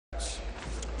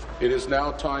It is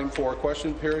now time for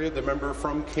question period. The member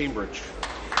from Cambridge.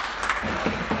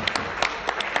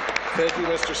 Thank you,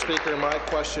 Mr. Speaker. My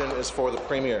question is for the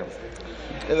Premier.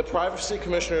 In the Privacy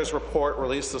Commissioner's report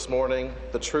released this morning,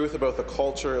 the truth about the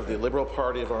culture of the Liberal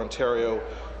Party of Ontario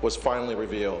was finally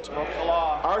revealed.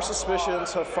 Our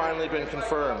suspicions have finally been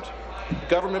confirmed.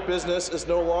 Government business is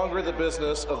no longer the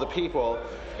business of the people,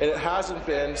 and it hasn't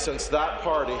been since that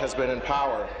party has been in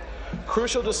power.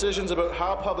 Crucial decisions about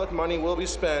how public money will be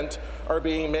spent are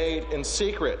being made in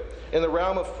secret, in the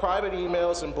realm of private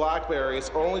emails and BlackBerries,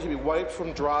 only to be wiped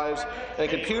from drives and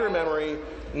computer memory,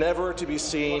 never to be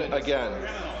seen again.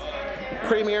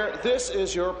 Premier, this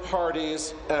is your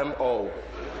party's MO.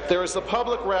 There is the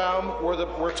public realm where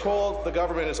we're told the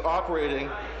government is operating.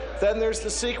 Then there's the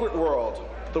secret world,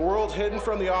 the world hidden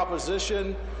from the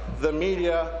opposition, the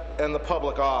media, and the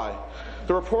public eye.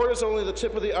 The report is only the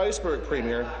tip of the iceberg,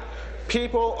 Premier.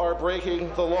 People are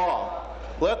breaking the law.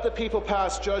 Let the people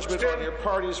pass judgment on your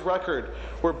party's record,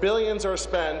 where billions are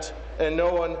spent and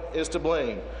no one is to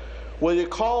blame. Will you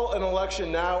call an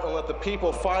election now and let the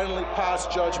people finally pass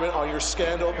judgment on your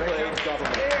scandal-plagued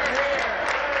government?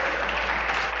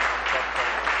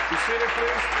 Be seated,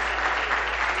 please.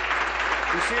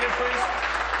 Be seated, please.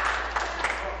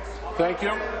 Thank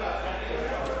you.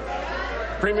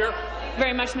 Premier.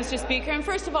 Very much, Mr. Speaker. And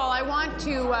first of all, I want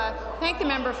to thank the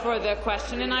member for the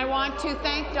question, and I want to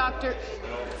thank Dr.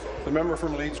 The member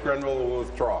from Leeds Grenville will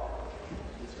withdraw.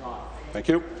 Thank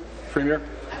you. Premier.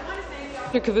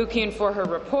 Dr. Cavoukian for her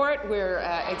report. We're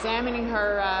examining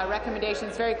her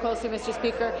recommendations very closely, Mr.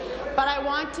 Speaker. But I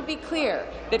want to be clear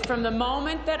that from the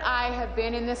moment that I have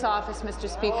been in this office, Mr.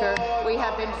 Speaker, we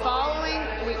have been following,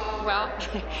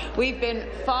 we've been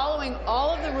following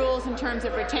all of the rules in terms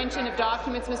of retention of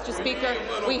documents, Mr. Speaker.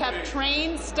 We have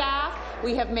trained staff.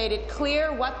 We have made it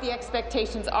clear what the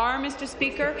expectations are, Mr.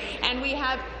 Speaker, and we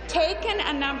have taken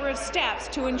a number of steps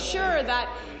to ensure that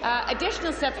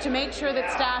additional steps to make sure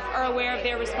that staff are aware of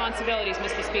their responsibilities,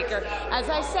 Mr. Speaker. As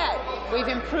I said, we've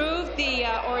improved the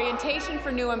orientation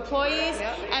for new employees,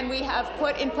 and we have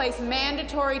put in place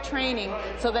mandatory training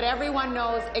so that everyone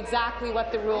knows exactly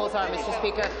what the rules are, Mr.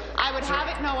 Speaker. I would have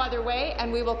it no other way,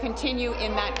 and we will continue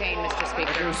in that vein, Mr.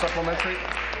 Speaker. Supplementary.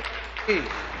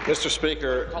 Mr.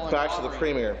 Speaker, back to the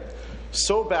Premier.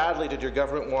 So badly did your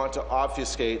government want to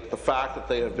obfuscate the fact that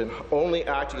they have been only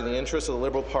acting in the interests of the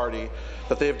Liberal Party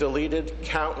that they have deleted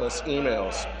countless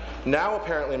emails. Now,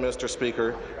 apparently, Mr.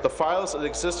 Speaker, the files that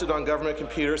existed on government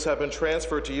computers have been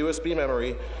transferred to USB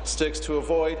memory sticks to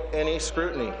avoid any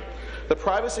scrutiny. The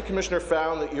Privacy Commissioner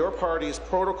found that your party's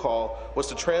protocol was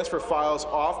to transfer files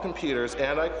off computers,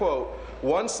 and I quote,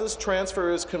 "Once this transfer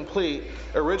is complete,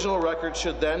 original records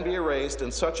should then be erased in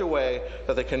such a way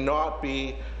that they cannot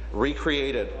be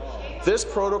recreated." This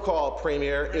protocol,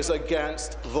 Premier, is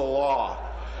against the law.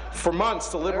 For months,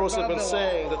 the Liberals have been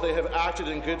saying that they have acted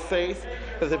in good faith,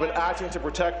 that they've been acting to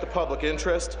protect the public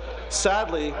interest.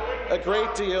 Sadly, a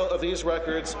great deal of these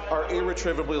records are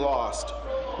irretrievably lost.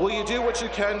 Will you do what you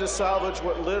can to salvage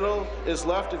what little is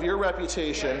left of your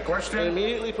reputation and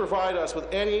immediately provide us with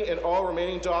any and all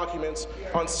remaining documents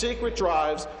on secret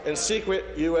drives and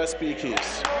secret USB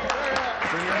keys?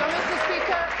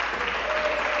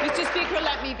 Mr. Speaker,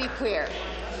 let me be clear.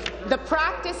 The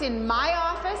practice in my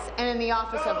office and in the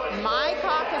office of my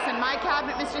caucus and my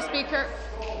cabinet, Mr. Speaker.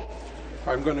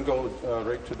 I'm going to go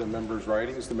right to the member's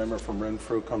writings. The member from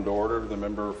Renfrew, come to order. The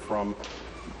member from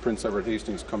Prince Edward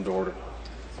Hastings, come to order.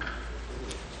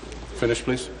 Finish,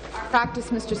 please. Our practice,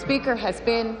 Mr. Speaker, has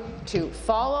been to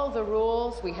follow the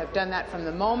rules. We have done that from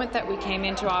the moment that we came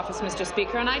into office, Mr.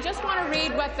 Speaker. And I just want to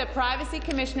read what the Privacy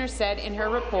Commissioner said in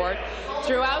her report.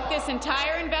 Throughout this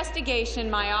entire investigation,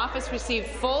 my office received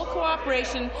full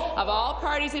cooperation of all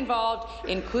parties involved,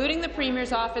 including the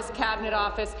Premier's office, Cabinet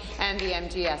Office, and the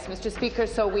MGS. Mr. Speaker,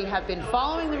 so we have been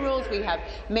following the rules. We have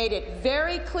made it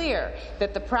very clear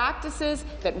that the practices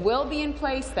that will be in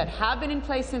place, that have been in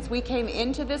place since we came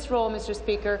into this role, Mr.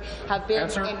 Speaker, have been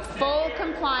in full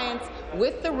compliance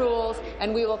with the rules,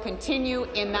 and we will continue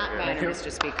in that manner,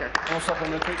 Mr. Speaker. No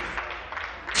supplementary.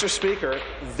 Mr. Speaker,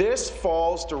 this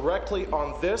falls directly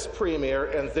on this Premier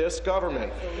and this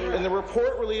government. In the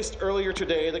report released earlier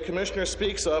today, the Commissioner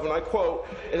speaks of, and I quote,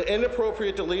 an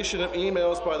inappropriate deletion of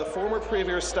emails by the former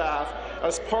Premier's staff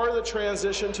as part of the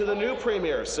transition to the new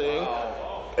Premier, saying,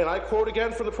 and I quote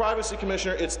again from the Privacy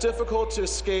Commissioner, "It's difficult to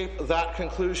escape that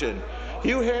conclusion."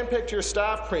 You handpicked your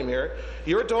staff, Premier.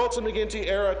 Your Dalton McGuinty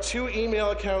era 2 email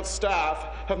account staff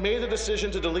have made the decision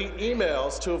to delete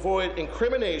emails to avoid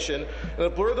incrimination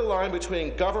and blur the line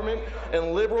between government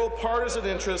and Liberal partisan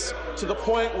interests to the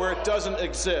point where it doesn't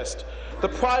exist. The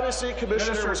Privacy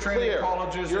Commissioner was clear.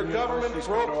 Your government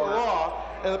broke the law,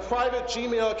 and the private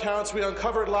Gmail accounts we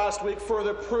uncovered last week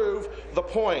further prove the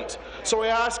point. So I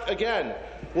ask again,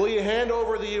 will you hand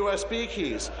over the USB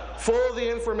keys, full of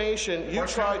the information you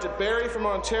tried to bury from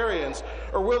Ontarians,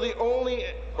 or will this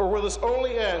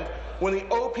only end when the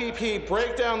OPP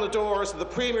break down the doors of the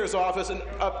Premier's office and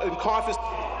confiscate?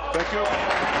 Thank you.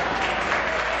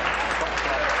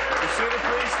 Be seated,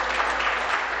 please.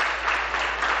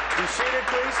 Be seated,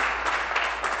 please.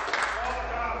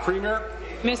 Premier.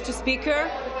 Mr. Speaker,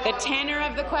 the tenor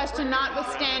of the question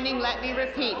notwithstanding, let me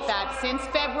repeat that since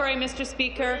February, Mr.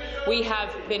 Speaker, we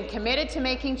have been committed to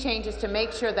making changes to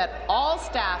make sure that all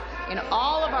staff in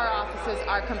all of our offices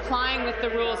are complying with the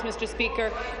rules, Mr.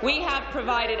 Speaker. We have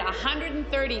provided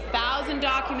 130,000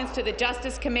 documents to the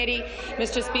Justice Committee,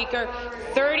 Mr. Speaker,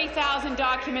 30,000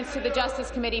 documents to the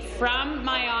Justice Committee from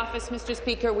my office, Mr.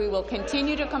 Speaker. We will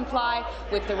continue to comply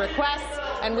with the requests,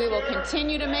 and we will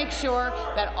continue to make sure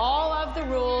that all of the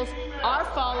rules are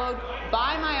followed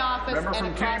by my office. Member and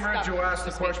from Cambridge, you asked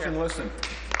the question. Listen.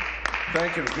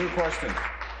 Thank you. New question.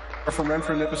 From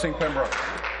Renfrew, Nipissing, Pembroke.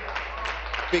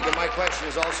 Speaker, my question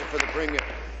is also for the Premier.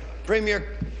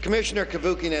 Premier, Commissioner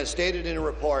Kavoukian has stated in a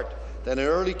report that in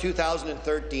early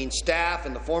 2013, staff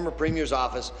in the former Premier's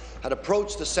office had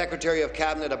approached the Secretary of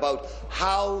Cabinet about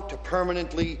how to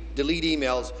permanently delete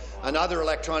emails and other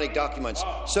electronic documents,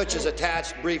 such as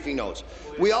attached briefing notes.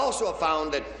 We also have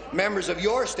found that members of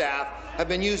your staff have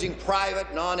been using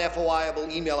private,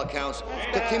 non-FOIable email accounts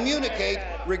to communicate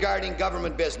regarding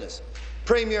government business.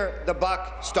 Premier, the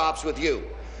buck stops with you.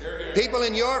 People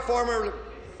in your former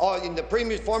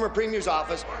Premier's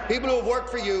office, people who have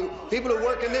worked for you, people who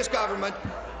work in this government,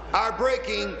 are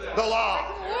breaking the law.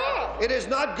 It is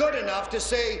not good enough to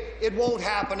say it won't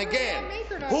happen again.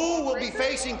 Who will be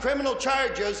facing criminal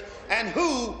charges and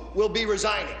who will be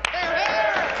resigning?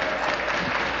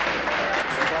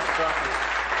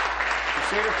 Be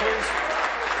seated, please.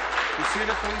 Be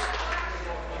seated, please.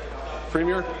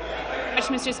 Premier.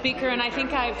 Mr. Speaker, and I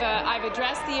think I've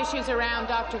addressed the issues around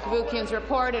Dr. Kavoukian's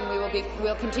report, and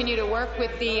we'll continue to work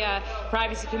with the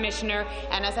Privacy Commissioner.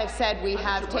 And as I've said, we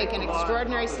have taken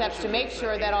extraordinary steps to make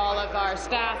sure that all of our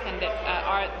staff and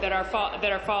that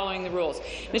are following the rules.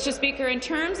 Mr. Speaker, in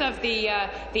terms of the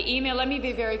email, let me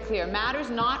be very clear.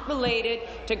 Matters not related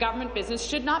to government business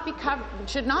should not be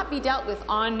dealt with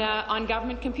on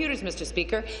government computers, Mr.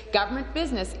 Speaker. Government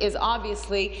business is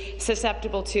obviously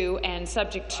susceptible to and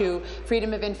subject to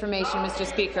freedom of information, Mr.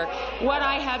 Speaker. What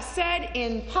I have said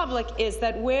in public is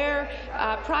that where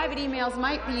private emails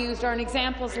might be used are in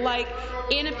examples like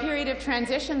in a period of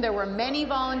transition there were many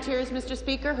volunteers, Mr.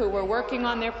 Speaker, who were working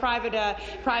on their private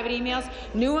emails,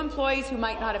 new employees who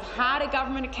might not have had a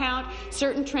government account,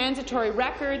 certain transitory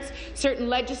records, certain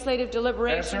legislative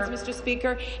deliberations, Mr.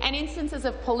 Speaker, and instances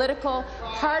of political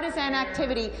partisan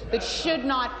activity that should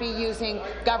not be using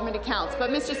government accounts. But,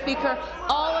 Mr. Speaker,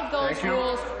 all of those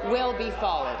rules will be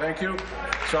followed. Thank you.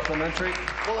 Supplementary.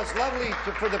 Well, it's lovely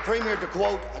for the Premier to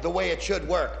quote the way it should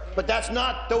work, but that's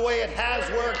not the way it has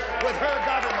worked with her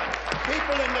government.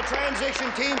 People in the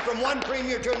transition team from one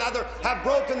Premier to another have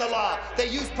broken the law. They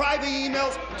use private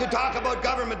emails to talk about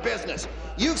government business.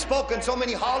 You've spoken so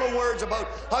many hollow words about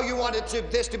how you wanted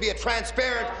this to be a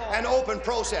transparent and open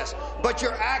process, but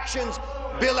your actions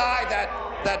belie that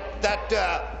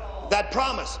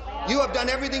promise. You have done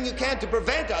everything you can to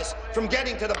prevent us from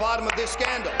getting to the bottom of this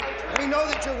scandal. We know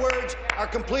that your words are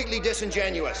completely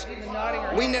disingenuous.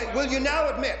 Will you now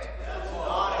admit?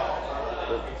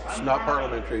 It's not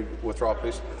parliamentary. Withdraw,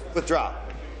 please. Withdraw.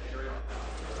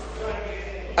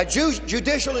 A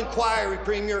judicial inquiry,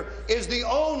 Premier, is the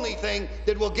only thing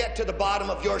that will get to the bottom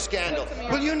of your scandal.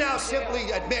 Will you now simply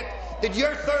admit that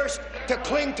your thirst to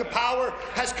cling to power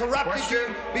has corrupted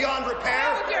you beyond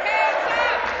repair? With your hands up!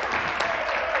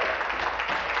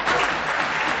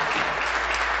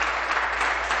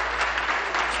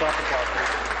 Stop the clock, please.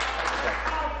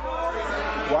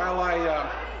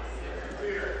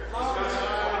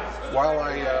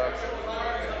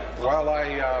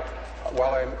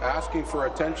 While I'm asking for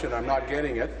attention, I'm not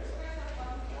getting it.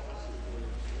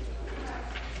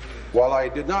 While I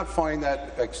did not find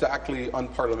that exactly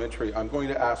unparliamentary, I'm going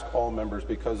to ask all members,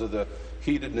 because of the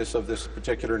heatedness of this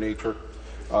particular nature,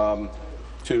 to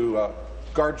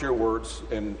guard your words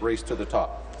and race to the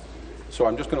top. So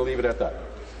I'm just going to leave it at that.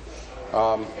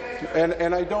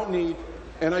 And I don't need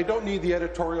and I don't need the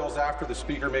editorials after the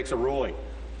Speaker makes a ruling.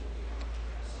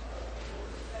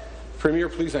 Premier,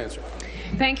 please answer.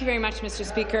 Thank you very much, Mr.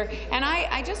 Speaker. And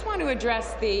I just want to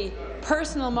address the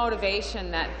personal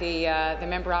motivation that the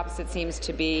member opposite seems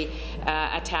to be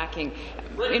attacking.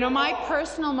 You know, my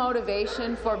personal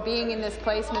motivation for being in this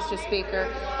place, Mr. Speaker,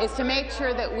 is to make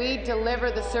sure that we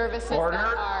deliver the services that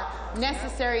are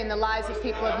necessary in the lives of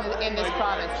people in this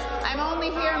province. I'm only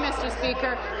here, Mr.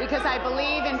 Speaker, because I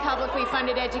believe in publicly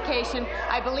funded education.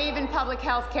 I believe in public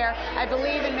health care. I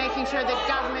believe in making sure that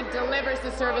government delivers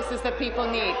the services that people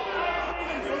need.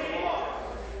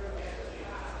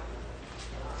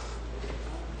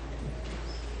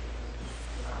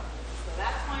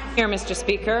 Here, Mr.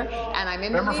 Speaker, and I'm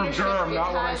in the leadership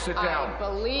because I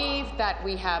believe that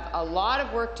we have a lot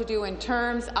of work to do in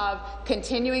terms of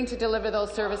continuing to deliver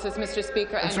those services, Mr.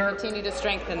 Speaker, and continue to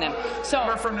strengthen them.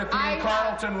 So, from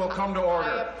Carleton will come to order.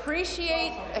 I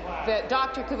appreciate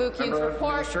Dr. Kavoukian's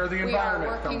report. We are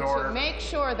working to make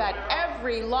sure that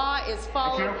every law is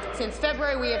followed. Since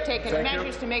February, we have taken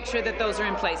measures to make sure that those are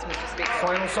in place, Mr. Speaker.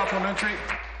 Final supplementary.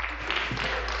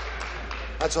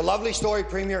 That's a lovely story,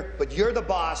 Premier, but you're the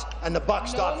boss, and the buck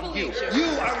stops with you. You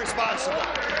are responsible.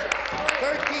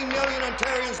 13 million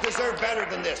Ontarians deserve better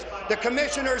than this. The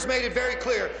commissioners made it very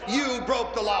clear. You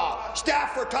broke the law.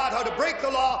 Staff were taught how to break the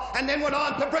law and then went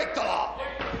on to break the law.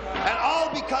 And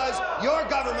all because your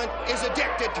government is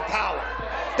addicted to power.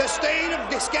 The stain of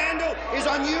the scandal is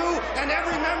on you and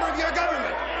every member of your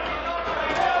government.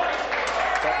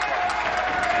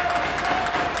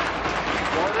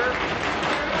 Order.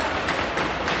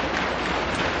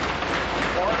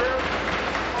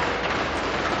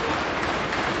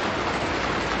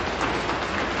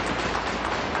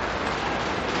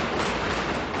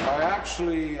 I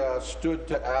actually stood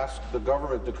to ask the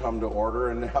government to come to order,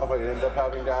 and now I end up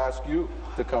having to ask you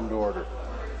to come to order.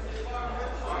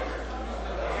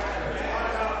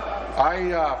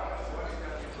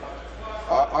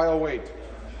 I'll wait.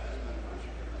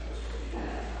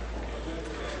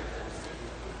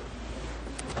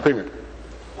 Premier.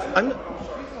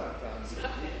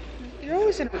 You're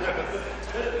always in.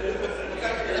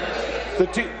 The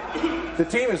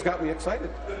team has got me excited.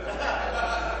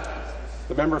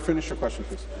 The member, finish your question,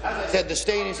 please. Said the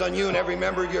stain is on you and every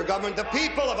member of your government. The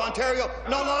people of Ontario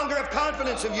no longer have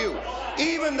confidence in you.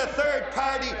 Even the third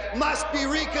party must be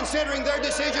reconsidering their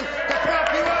decision to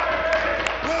prop you up.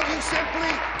 Will you simply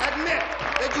admit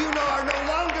that you are no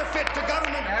longer fit to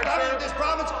govern this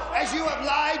province as you have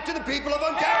lied to the people of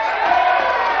Ontario?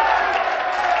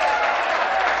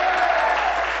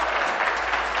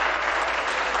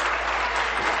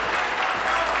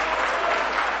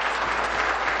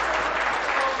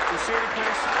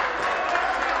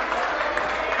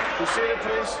 Be seated,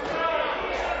 please.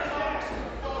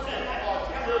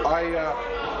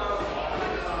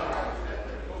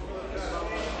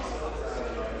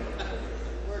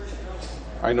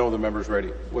 I know the member's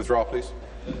ready. Withdraw, please.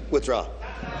 Withdraw.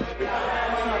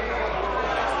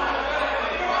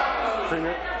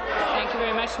 Premier. Thank you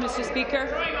very much, Mr. Speaker.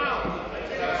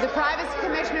 The Privacy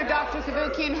Commissioner, Dr.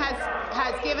 Kavoukian,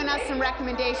 has given us some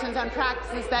recommendations on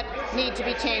practices that need to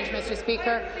be changed, Mr.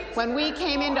 Speaker. When we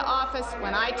came into office,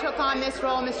 when I took on this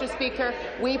role, Mr. Speaker,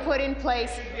 we put in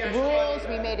place rules,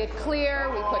 we made it clear,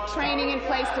 we put training in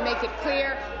place to make it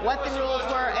clear what the rules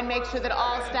were and make sure that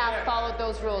all staff followed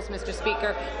those rules, Mr.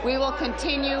 Speaker. We will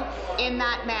continue in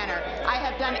that manner. I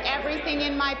have done everything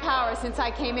in my power since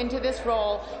I came into this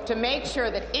role to make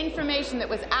sure that information that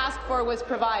was asked for was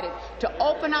provided, to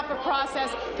open up a process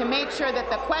to make sure that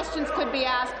the questions could be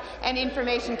asked and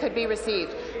information could be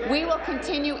received. We will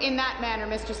continue in that manner,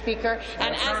 Mr. Speaker,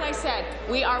 and as I said,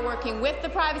 we are working with the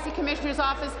Privacy Commissioner's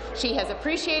office. She has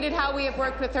appreciated how we have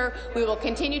worked with her. We will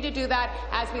continue to do that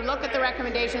as we look at the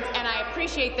recommendations, and I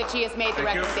appreciate that she has made the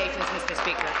recommendations, Mr.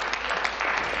 Speaker.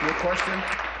 Your question,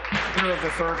 here of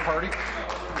the third party.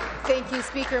 Thank you,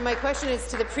 Speaker. My question is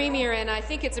to the Premier, and I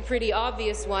think it's a pretty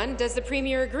obvious one. Does the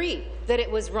Premier agree that it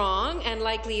was wrong and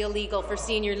likely illegal for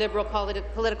senior Liberal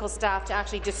political staff to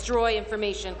actually destroy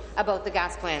information about the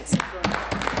gas plants?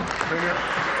 Premier.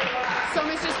 So,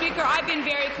 Mr. Speaker, I've been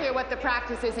very clear what the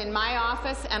practice is in my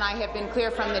office, and I have been clear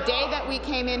from the day that we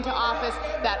came into office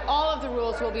that all of the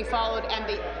rules will be followed and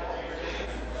the...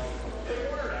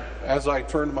 As I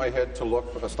turned my head to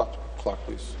look, stop the clock,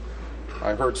 please.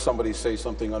 I heard somebody say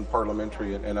something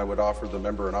unparliamentary, and I would offer the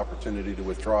member an opportunity to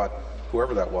withdraw it,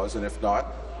 whoever that was, and if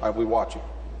not, I'll be watching.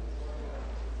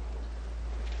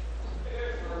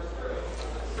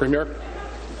 Premier.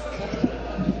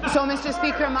 So, Mr.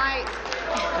 Speaker, my...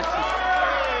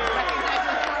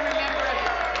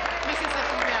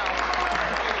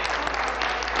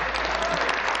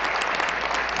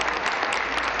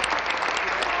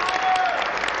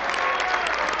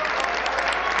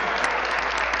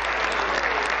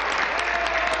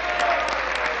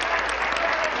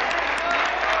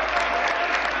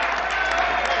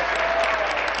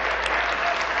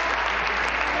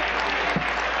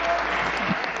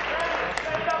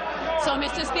 So,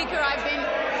 Mr. Speaker, I've been...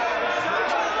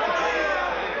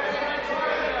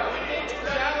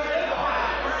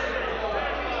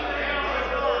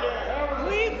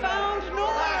 We found no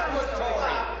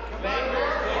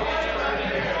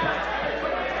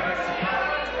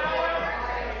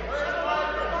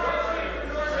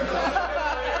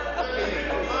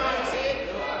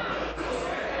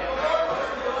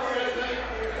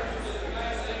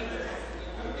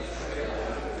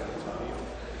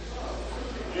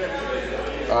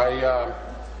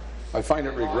I find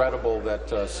it regrettable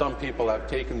that some people have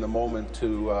taken the moment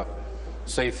to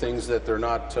say things that they're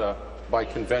not, by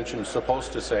convention,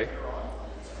 supposed to say,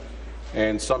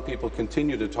 and some people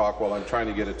continue to talk while I'm trying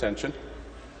to get attention.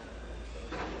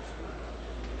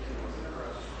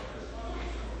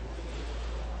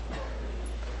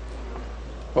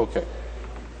 Okay.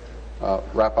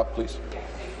 Wrap up, please.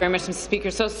 Very much, Mr.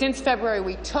 Speaker. So since February,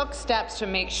 we took steps to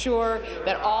make sure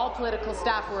that all political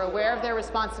staff were aware of their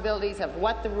responsibilities, of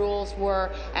what the rules were,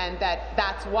 and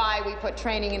that's why we put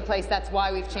training in place. That's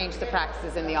why we've changed the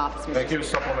practices in the office, Mr. Thank you.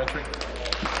 Speaker. Supplementary.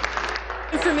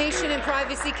 Information and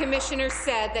Privacy Commissioner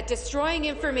said that destroying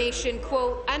information,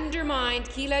 quote, undermined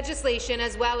key legislation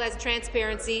as well as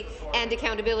transparency and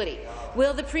accountability.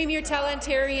 Will the Premier tell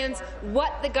Ontarians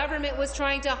what the government was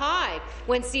trying to hide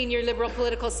when senior Liberal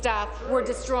political staff were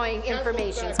destroying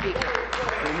information, Speaker?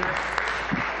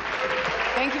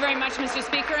 Thank you very much, Mr.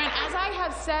 Speaker. And as I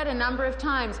have said a number of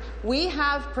times, we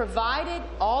have provided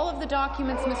all of the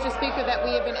documents, Mr. Speaker, that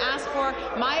we have been asked for.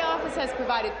 My office has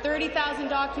provided 30,000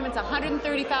 documents,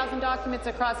 130,000 documents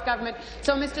across government.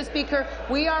 So, Mr. Speaker,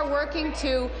 we are working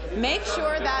to make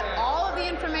sure that all of the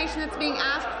information that's being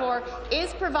asked for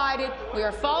is provided. We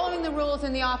are following the rules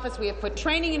in the office. We have put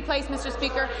training in place, Mr.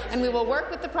 Speaker, and we will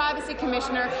work with the Privacy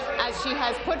Commissioner as she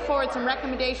has put forward some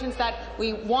recommendations that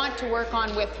we want to work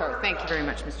on with her. Thank you very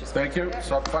much, Mr. Speaker. Thank you.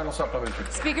 Final supplementary.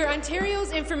 Speaker,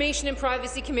 Ontario's Information and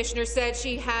Privacy Commissioner said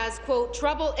she has, quote,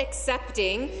 trouble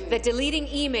accepting that deleting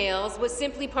emails was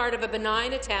simply part of a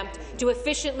benign attempt to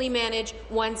efficiently manage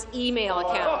one's email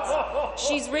accounts.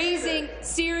 She's raising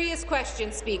serious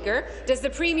questions, Speaker. Does the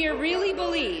Premier really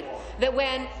believe that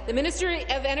when the Minister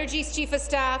of Energy's Chief of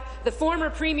Staff, the former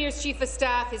Premier's Chief of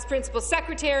Staff, his Principal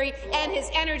Secretary, and his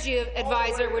Energy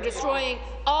Advisor were destroying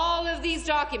all of these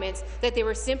documents, that they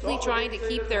were simply trying to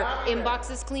keep their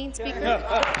inboxes clean, Speaker?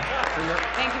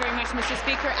 Thank you very much, Mr.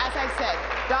 Speaker. As I said,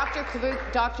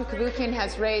 Dr. Kavoukian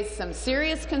has raised some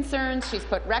serious concerns. She's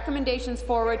put recommendations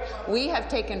forward. We have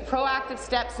taken proactive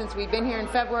steps since we've been here in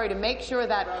February to make sure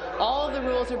that all of the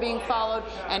rules are being followed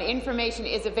and information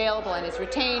is available and is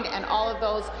retained, and all of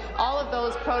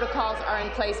those protocols are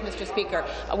in place, Mr. Speaker.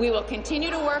 We will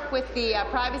continue to work with the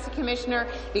Privacy Commissioner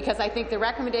because I think the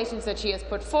recommendations that she has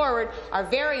put forward are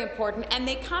very important, and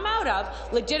they come out of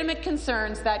legitimate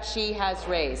concerns that she has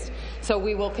raised. So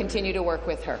we will continue to work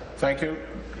with her. Thank you.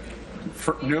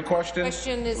 New question.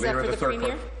 Question is for the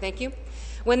Premier. Thank you.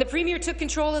 When the Premier took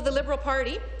control of the Liberal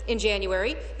Party in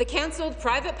January, the cancelled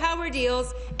private power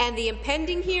deals and the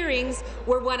impending hearings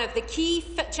were one of the key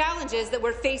challenges that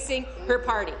were facing her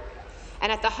party.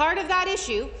 And at the heart of that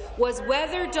issue was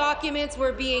whether documents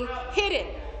were being hidden.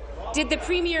 Did the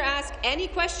Premier ask any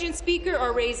questions, Speaker,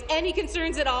 or raise any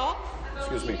concerns at all?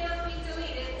 Excuse me.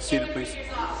 Seated, please.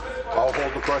 I'll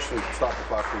hold the question. Stop the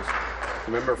clock, please.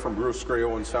 The member from Bruce Grey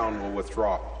Owen Sound will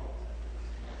withdraw.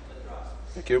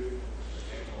 Thank you.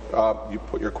 You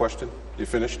put your question. You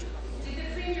finished? Did the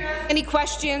Premier ask any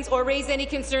questions or raise any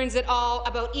concerns at all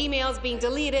about emails being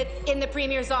deleted in the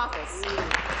Premier's office?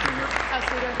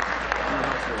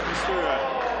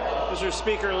 Mr.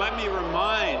 Speaker, let me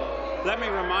remind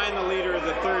the Leader of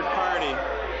the Third Party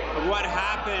of what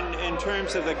happened in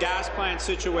terms of the gas plant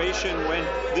situation when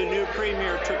the new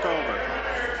Premier took over.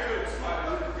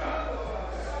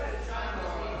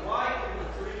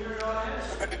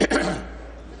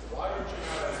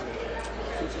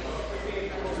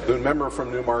 The member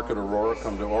from Newmarket Aurora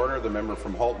come to order, the member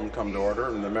from Halton come to order,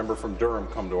 and the member from Durham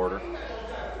come to order.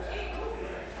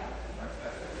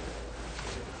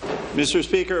 Mr.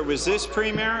 Speaker, it was this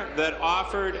Premier that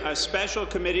offered a special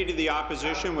committee to the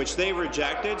opposition, which they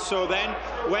rejected. So then,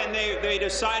 when they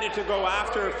decided to go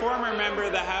after a former member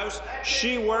of the House,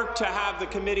 she worked to have the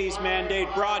committee's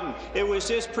mandate broadened. It was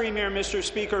this Premier, Mr.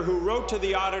 Speaker, who wrote to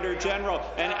the Auditor General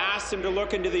and asked him to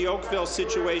look into the Oakville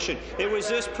situation. It was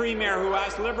this Premier who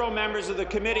asked Liberal members of the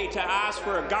committee to ask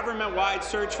for a government-wide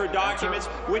search for documents,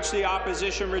 which the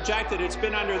opposition rejected. It's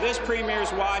been under this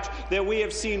Premier's watch that we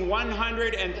have seen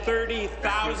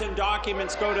 130,000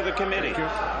 documents go to the committee.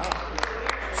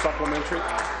 Supplementary.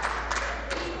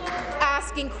 Ask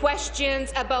asking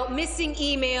questions about missing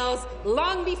emails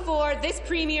long before this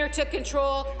Premier took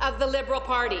control of the Liberal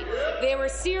Party. There were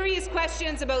serious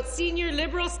questions about senior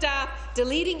Liberal staff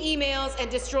deleting emails and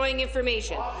destroying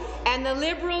information. And the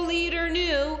Liberal leader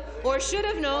knew, or should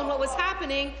have known, what was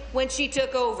happening when she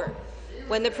took over.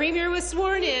 When the Premier was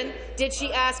sworn in, did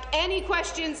she ask any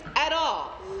questions at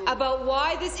all about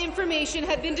why this information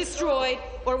had been destroyed,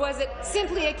 or was it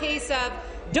simply a case of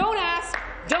don't ask,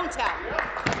 don't tell?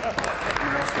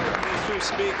 Mr.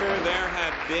 Speaker, there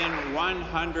have been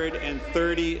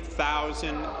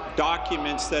 130,000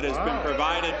 documents that has been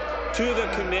provided to the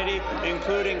committee,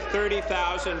 including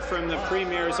 30,000 from the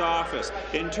Premier's office.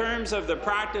 In terms of the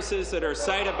practices that are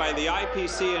cited by the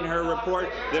IPC in her report,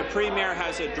 the Premier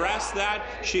has addressed that.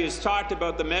 She has talked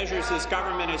about the measures this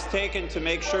government has taken to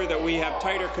make sure that we have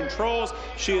tighter controls.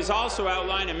 She has also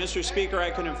outlined, and Mr. Speaker, I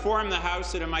can inform the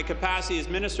House that in my capacity as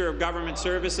Minister of Government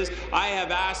Services, I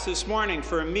have asked this morning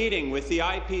for a meeting with the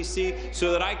IPC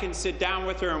so that I can sit down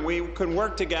with her and we can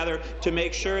work together to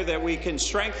make sure that we can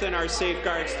strengthen our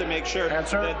safeguards to make sure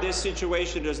that this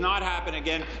situation does not happen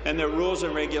again and that rules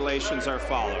and regulations are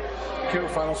followed. Thank you.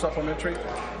 Final supplementary.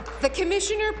 The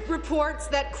Commissioner reports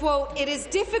that, quote, it is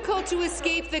difficult to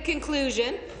escape the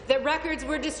conclusion that records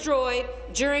were destroyed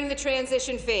during the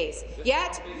transition phase.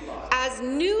 Yet, as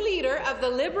new leader of the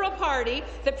Liberal Party,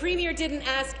 the Premier didn't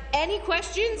ask any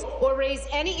questions or raise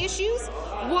any issues.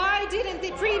 Why didn't the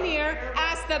Premier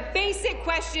ask the basic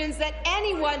questions that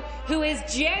anyone who is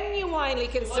genuinely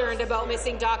concerned about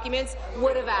missing documents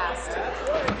would have asked?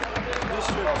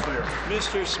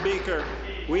 Mr. Speaker,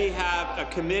 we have a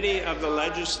committee of the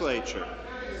legislature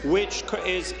which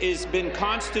is been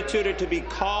constituted to be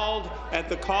called at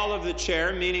the call of the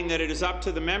chair, meaning that it is up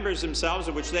to the members themselves,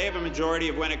 of which they have a majority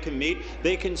of when it can meet.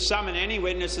 They can summon any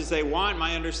witnesses they want.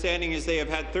 My understanding is they have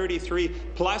had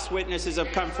 33+ witnesses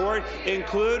have come forward,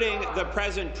 including the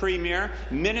present Premier,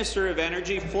 Minister of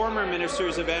Energy, former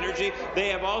Ministers of Energy. They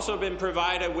have also been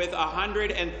provided with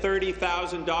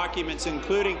 130,000 documents,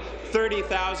 including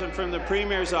 30,000 from the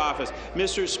Premier's office.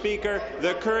 Mr. Speaker,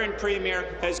 the current Premier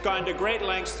has gone to great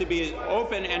lengths to be as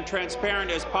open and transparent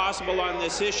as possible on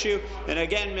this issue. And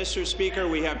again, Mr. Speaker,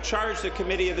 we have charged the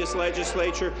committee of this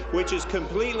legislature, which is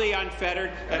completely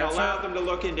unfettered, and allowed them to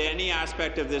look into any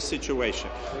aspect of this situation.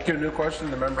 Thank you. New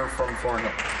question, the member from Thornhill.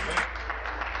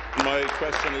 My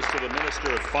question is to the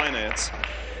Minister of Finance.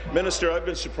 Minister, I've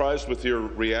been surprised with your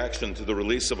reaction to the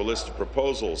release of a list of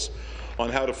proposals on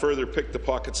how to further pick the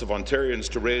pockets of Ontarians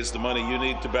to raise the money you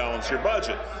need to balance your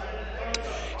budget.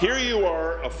 Here you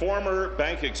are, a former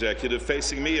bank executive,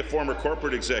 facing me, a former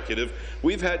corporate executive.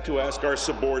 We've had to ask our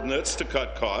subordinates to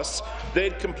cut costs.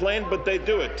 They'd complain, but they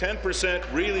do it. 10%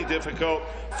 really difficult,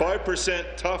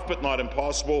 5% tough but not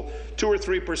impossible, 2 or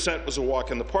 3% was a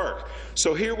walk in the park.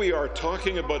 So here we are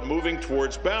talking about moving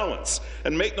towards balance.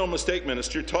 And make no mistake,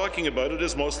 Minister, talking about it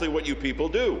is mostly what you people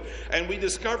do. And we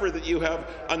discover that you have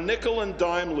a nickel and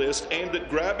dime list aimed at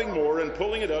grabbing more and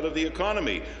pulling it out of the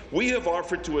economy. We have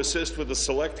offered to assist with a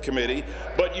select committee,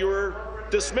 but you're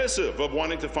dismissive of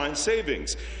wanting to find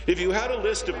savings. If you had a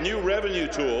list of new revenue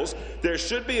tools, there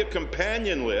should be a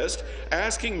companion list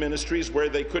asking ministries where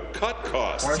they could cut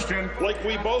costs, like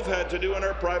we both had to do in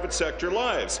our private sector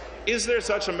lives. Is there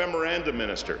such a memorandum,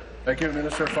 Minister? Thank you,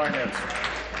 Minister of Finance.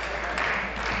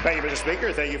 Thank you, Mr.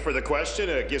 Speaker. Thank you for the question.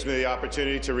 It gives me the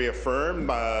opportunity to reaffirm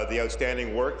the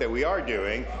outstanding work that we are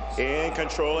doing in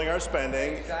controlling our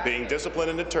spending, being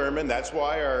disciplined and determined. That's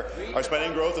why our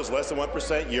spending growth is less than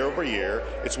 1% year over year.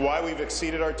 It's why we've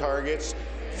exceeded our targets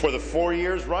for the 4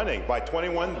 years running by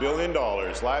 $21 billion.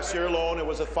 Last year alone, it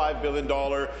was a $5 billion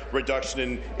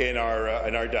reduction in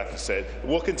our deficit.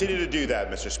 We'll continue to do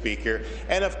that, Mr. Speaker.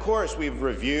 And of course, we've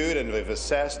reviewed and we've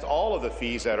assessed all of the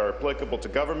fees that are applicable to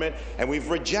government, and we've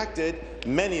rejected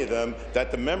many of them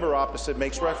that the member opposite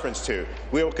makes reference to.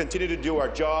 We will continue to do our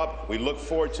job. We look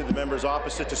forward to the members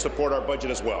opposite to support our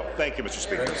budget as well. Thank you, Mr.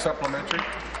 Speaker. Supplementary.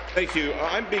 Thank you.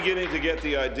 I'm beginning to get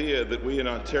the idea that we in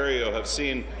Ontario have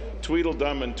seen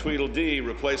Tweedledum and Tweedledee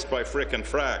replaced by Frick and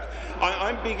Frack.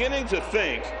 I'm beginning to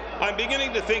think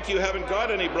you haven't got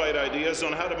any bright ideas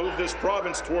on how to move this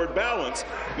province toward balance.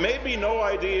 Maybe no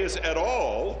ideas at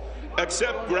all,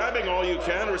 except grabbing all you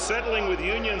can or settling with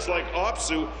unions like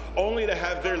OPSU only to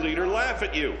have their leader laugh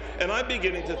at you. And I'm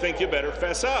beginning to think you better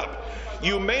fess up.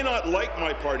 You may not like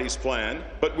my party's plan,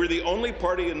 but we're the only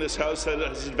party in this House that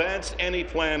has advanced any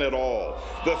plan at all.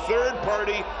 The third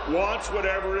party wants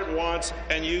whatever it wants,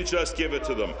 and you just give it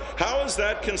to them. How is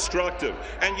that constructive?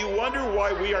 And you wonder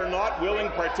why we are not willing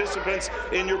participants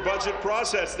in your budget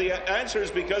process. The answer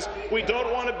is because we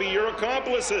don't want to be your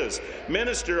accomplices.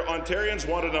 Minister, Ontarians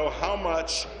want to know how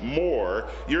much more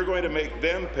you're going to make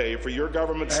them pay for your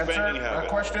government spending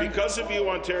habit. Because of you,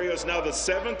 Ontario is now the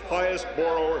 7th highest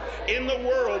borrower in the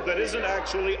world that isn't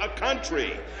actually a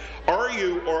country. Are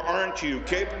you or aren't you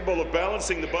capable of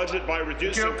balancing the budget by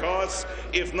reducing costs?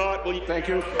 If not, will you... Thank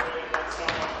you.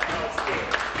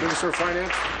 Minister of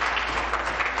Finance.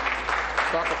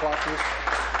 Stop the clock, please.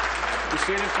 Be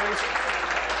seated, please.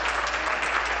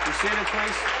 Be seated,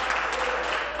 please.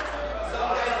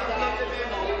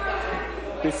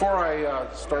 Before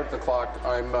I start the clock,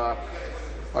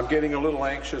 I'm getting a little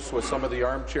anxious with some of the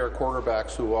armchair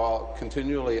quarterbacks who all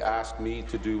continually ask me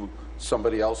to do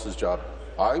somebody else's job.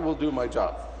 I will do my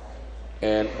job.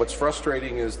 And what's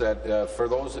frustrating is that for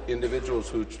those individuals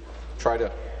who try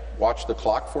to watch the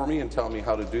clock for me and tell me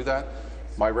how to do that,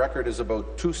 my record is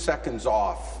about 2 seconds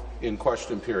off in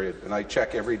question period, and I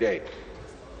check every day.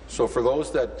 So for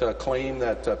those that claim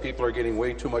that people are getting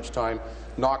way too much time,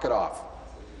 knock it off.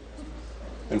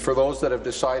 And for those that have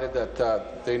decided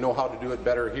that they know how to do it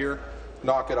better here,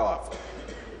 knock it off.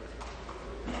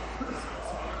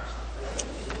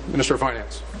 Minister of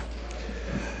Finance.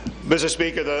 Mr.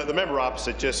 Speaker, the member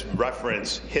opposite just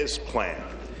referenced his plan.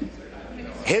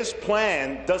 His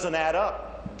plan doesn't add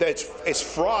up. It's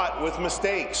fraught with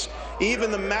mistakes.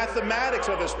 Even the mathematics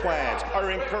of his plans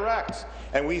are incorrect.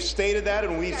 And we've stated that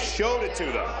and we've showed it to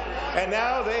them. And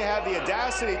now they have the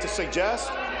audacity to suggest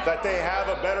that they have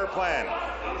a better plan.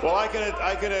 Well, I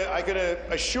can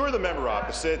assure the member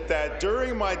opposite that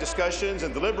during my discussions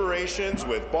and deliberations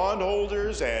with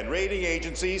bondholders and rating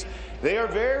agencies, they are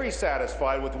very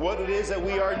satisfied with what it is that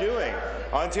we are doing.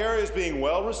 Ontario is being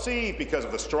well received because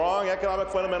of the strong economic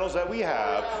fundamentals that we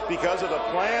have, because of the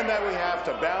plan that we have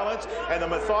to balance, and the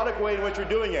methodic way in which we're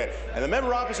doing it. And the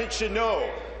member opposite should know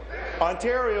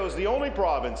Ontario is the only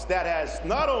province that has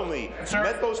not only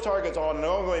met those targets on an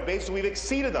ongoing basis, we've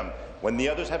exceeded them when the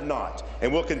others have not.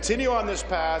 And we'll continue on this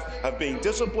path of being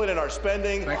disciplined in our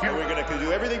spending, and we're going to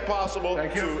do everything possible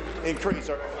to increase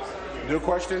our... New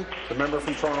question, the member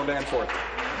from Toronto Danforth.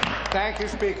 Thank you,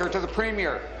 Speaker. To the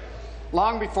Premier.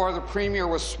 Long before the Premier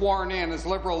was sworn in as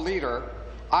Liberal leader,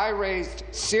 I raised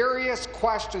serious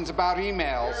questions about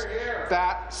emails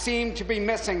that seemed to be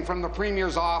missing from the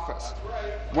Premier's office.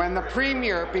 When the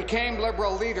Premier became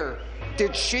Liberal leader,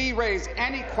 did she raise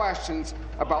any questions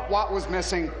about what was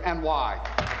missing and why?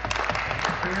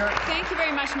 Thank you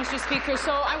very much, Mr. Speaker.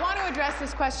 So I want to address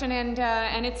this question,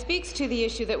 and it speaks to the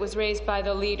issue that was raised by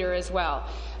the leader as well.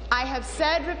 I have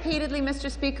said repeatedly,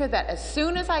 Mr. Speaker, that as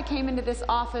soon as I came into this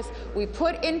office, we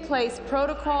put in place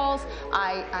protocols.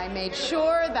 I made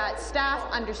sure that staff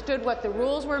understood what the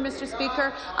rules were, Mr.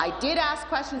 Speaker. I did ask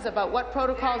questions about what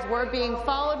protocols were being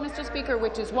followed, Mr. Speaker,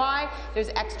 which is why there's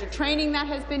extra training that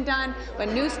has been done.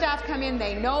 When new staff come in,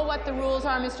 they know what the rules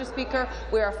are, Mr. Speaker.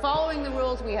 We are following the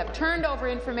rules. We have turned over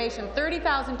information,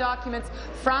 30,000 documents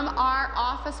from our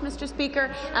office, Mr. Speaker,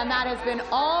 and that has been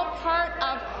all part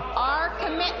of our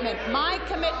commitment,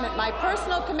 my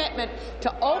personal commitment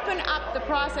to open up the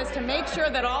process to make sure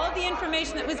that all of the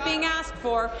information that was being asked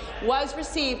for was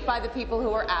received by the people who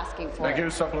were asking for it. Thank you.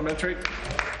 Supplementary.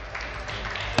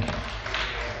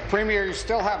 Premier, you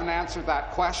still haven't answered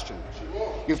that question.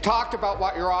 You've talked about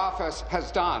what your office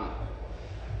has done,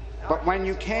 but when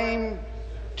you came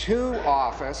to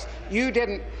office, you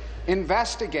didn't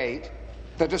investigate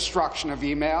the destruction of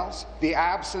emails, the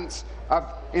absence of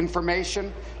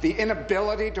information, the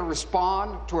inability to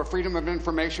respond to a Freedom of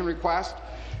Information request.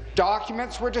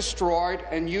 Documents were destroyed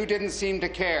and you didn't seem to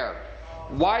care.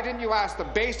 Why didn't you ask the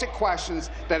basic questions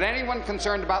that anyone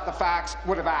concerned about the facts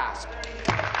would have asked?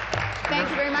 Thank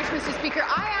you very much, Mr. Speaker.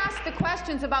 I asked the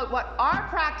questions about what our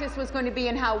practice was going to be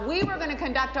and how we were going to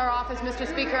conduct our office, Mr.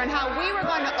 Speaker, and how we were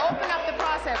going to open up the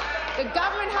process. The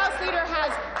Government House Leader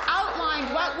has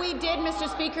outlined what we did, Mr.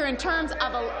 Speaker, in terms of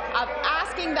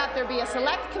asking that there be a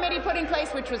select committee put in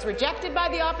place, which was rejected by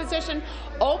the opposition,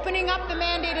 opening up the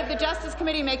mandate of the Justice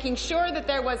Committee, making sure that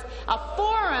there was a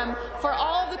forum for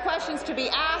all of the questions to be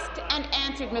asked and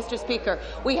answered, Mr. Speaker.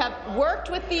 We have worked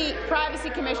with the Privacy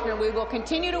Commissioner. We will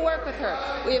continue to work with her.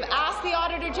 We have asked the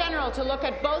Auditor General to look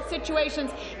at both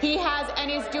situations. He has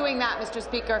and is doing that, Mr.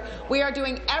 Speaker. We are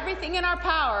doing everything in our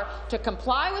power to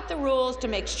comply with the rules, to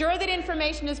make sure that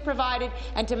information is provided,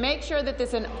 and to make sure that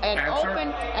this is an open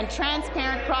and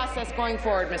transparent process going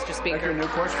forward, Mr. Speaker. Thank you. New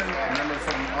question, member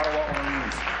from Ottawa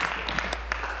Orleans.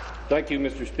 Thank you,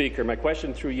 Mr. Speaker. My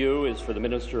question through you is for the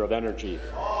Minister of Energy.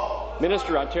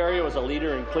 Minister, Ontario is a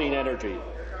leader in clean energy.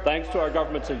 Thanks to our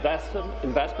government's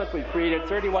investment, we've created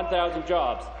 31,000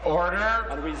 jobs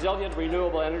and a resilient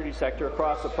renewable energy sector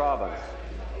across the province.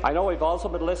 I know we've also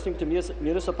been listening to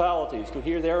municipalities to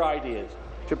hear their ideas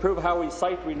to improve how we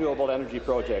site renewable energy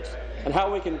projects and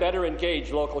how we can better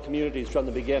engage local communities from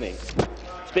the beginning.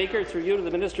 Speaker, through you to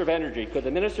the Minister of Energy, could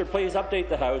the Minister please update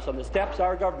the House on the steps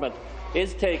our government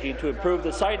is taking to improve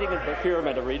the siting and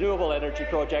procurement of renewable energy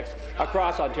projects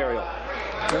across Ontario?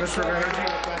 Minister of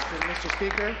Energy. Mr.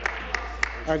 Speaker,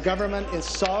 our government is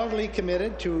solidly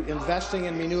committed to investing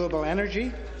in renewable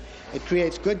energy. It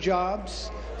creates good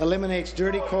jobs, eliminates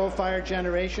dirty coal-fired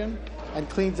generation, and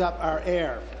cleans up our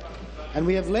air. And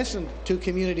we have listened to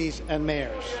communities and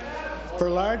mayors. For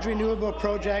large renewable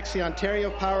projects, the Ontario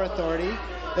Power Authority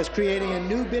is creating a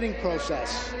new bidding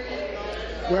process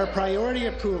where priority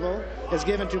approval is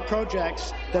given to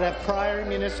projects that have prior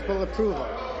municipal approval,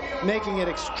 making it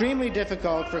extremely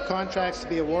difficult for contracts to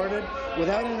be awarded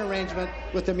without an arrangement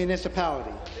with the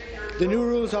municipality. The new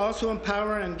rules also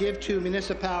empower and give to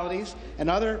municipalities and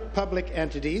other public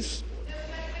entities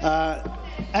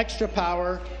extra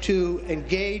power to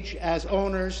engage as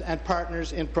owners and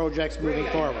partners in projects moving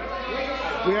forward.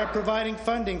 We are providing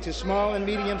funding to small and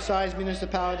medium-sized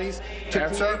municipalities to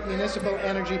create municipal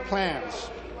energy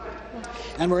plans.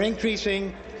 And we're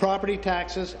increasing property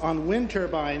taxes on wind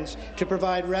turbines to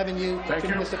provide revenue to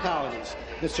municipalities.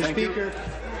 Mr. Speaker.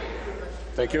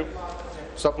 Thank you.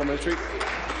 Supplementary.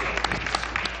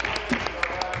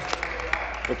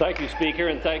 Well, thank you, Speaker,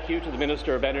 and thank you to the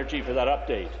Minister of Energy for that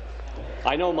update.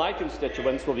 I know my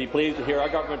constituents will be pleased to hear our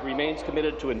government remains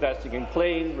committed to investing in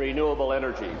clean, renewable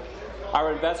energy.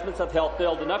 Our investments have helped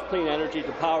build enough clean energy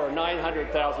to power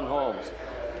 900,000 homes.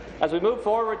 As we move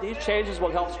forward, these changes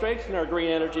will help strengthen our green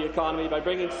energy economy by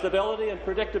bringing stability and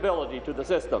predictability to the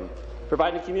system,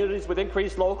 providing communities with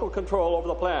increased local control over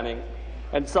the planning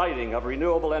and siting of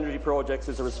renewable energy projects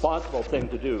is a responsible thing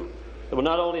to do. It will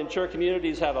not only ensure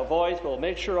communities have a voice, but will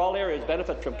make sure all areas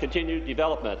benefit from continued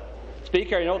development.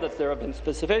 Speaker, I know that there have been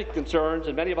specific concerns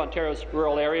in many of Ontario's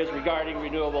rural areas regarding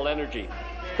renewable energy.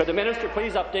 Could the Minister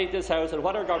please update this House on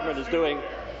what our government is doing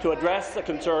to address the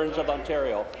concerns of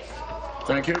Ontario?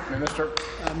 Thank you. Minister.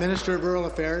 Minister of Rural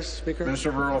Affairs. Speaker. Minister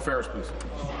of Rural Affairs, please.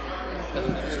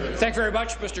 Thank you very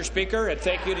much, Mr. Speaker, and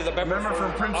thank you to the member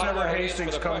from Prince Edward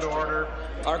Hastings come to order.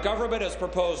 Our government has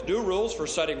proposed new rules for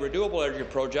setting renewable energy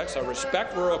projects that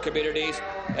respect rural communities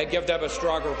and give them a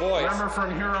stronger voice. Member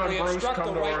from Huron we Bruce instruct come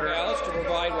the to right order. balance to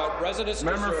provide what residents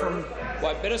deserve,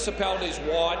 what municipalities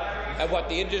want, and what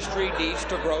the industry needs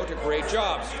to grow to create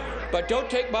jobs. But don't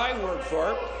take my word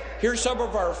for it. Here's some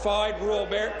of our fine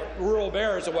rural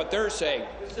mayors and what they're saying.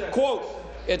 Quote,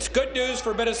 "It's good news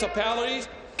for municipalities.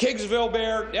 Kingsville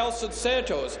Mayor Nelson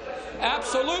Santos.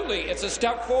 Absolutely, it's a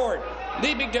step forward.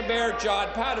 Leamington Mayor John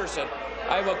Patterson.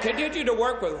 I will continue to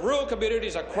work with rural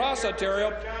communities across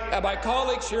Ontario and my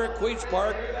colleagues here at Queen's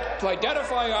Park to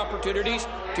identify opportunities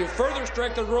to further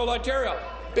strengthen rural Ontario.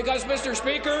 Because, Mr.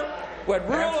 Speaker, when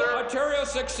rural Ontario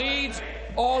succeeds,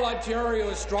 all Ontario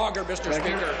is stronger, Mr.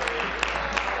 Speaker.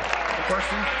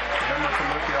 Question? Member from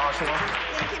Whitby, Oshawa.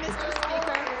 Thank you, Mr.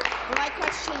 Speaker. My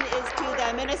question is to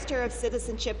the Minister of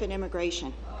Citizenship and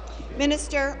Immigration.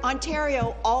 Minister,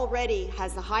 Ontario already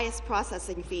has the highest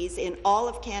processing fees in all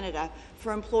of Canada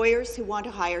for employers who want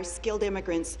to hire skilled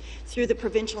immigrants through the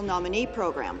provincial nominee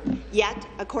program. Yet,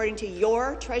 according to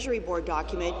your Treasury Board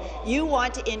document, you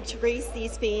want to increase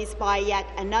these fees by yet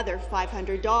another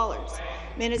 $500.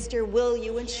 Minister, will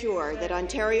you ensure that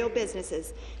Ontario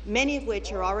businesses, many of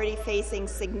which are already facing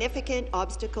significant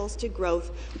obstacles to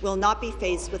growth, will not be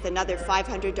faced with another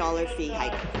 $500 fee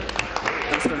hike?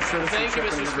 Thank you,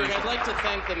 Mr. Speaker. I'd like to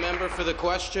thank the member for the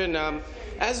question.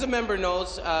 As the member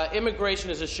knows, immigration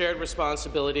is a shared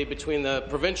responsibility between the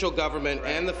provincial government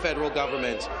and the federal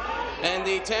government. And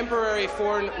the temporary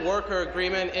foreign worker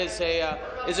agreement is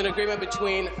an agreement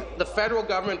between the federal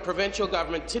government, provincial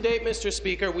government. To date, Mr.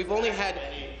 Speaker, we've only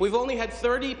had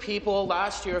 30 people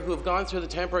last year who have gone through the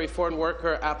temporary foreign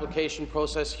worker application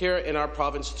process here in our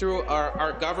province through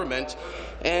our government.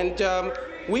 And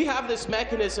we have this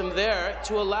mechanism there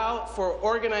to allow for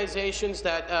organizations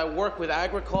that work with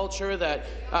agriculture, that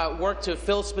work to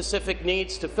fill specific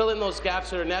needs, to fill in those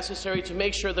gaps that are necessary to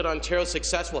make sure that Ontario is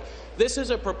successful. This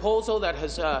is a proposal that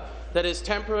is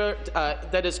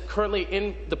currently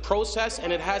in the process,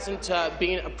 and it hasn't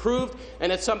been approved,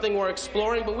 and it's something we're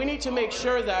exploring. But we need to make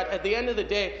sure that at the end of the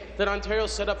day, that Ontario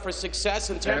is set up for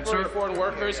success, and temporary foreign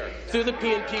workers through the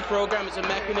PNP program is a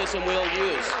mechanism we'll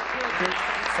use.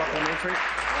 Well,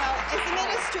 As the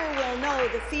minister will know,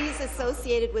 the fees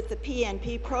associated with the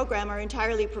PNP program are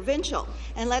entirely provincial,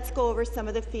 and let's go over some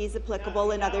of the fees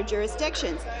applicable in other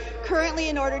jurisdictions. Currently,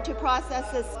 in order to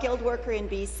process a skilled worker in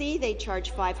BC, they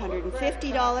charge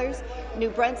 $550, New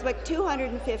Brunswick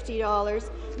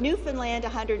 $250, Newfoundland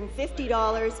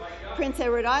 $150, Prince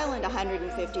Edward Island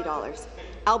 $150.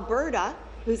 Alberta,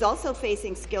 who's also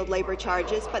facing skilled labour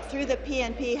charges, but through the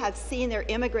PNP have seen their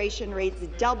immigration rates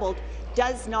doubled,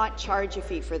 does not charge a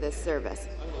fee for this service.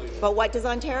 But what does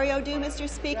Ontario do, Mr.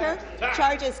 Speaker?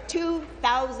 Charges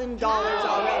 $2,000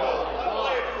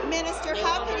 already. Minister,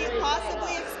 how can you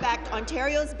possibly expect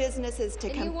Ontario's businesses to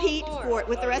compete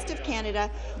with the rest of Canada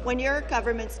when your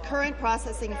government's current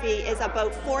processing fee is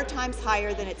about 4 times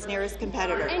higher than its nearest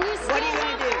competitor? What are you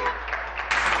going to do?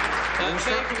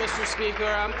 Thank you, Mr.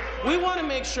 Speaker. We want to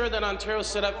make sure that Ontario is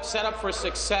set up for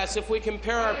success. If we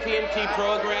compare our PNP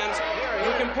programs,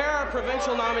 we compare our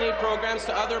provincial nominee programs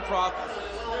to other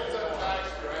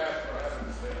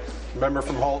Member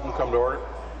from Halton, come to order.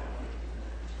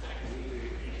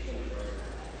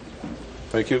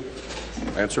 Thank you.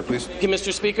 Answer, please. Thank you,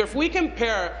 Mr. Speaker. If we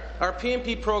compare our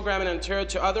PNP program in Ontario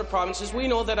to other provinces, we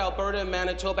know that Alberta and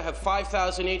Manitoba have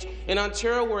 5,000 each. In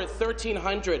Ontario, we're at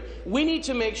 1,300. We need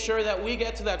to make sure that we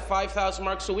get to that 5,000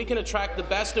 mark so we can attract the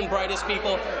best and brightest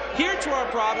people here to our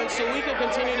province so we can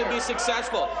continue to be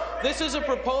successful. This is a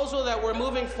proposal that we're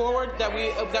moving forward, that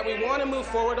we want to move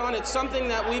forward on. It's something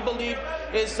that we believe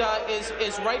is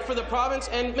right for the province.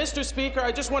 And, Mr. Speaker,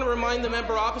 I just want to remind the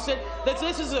member opposite that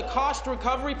this is a cost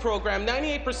recovery program.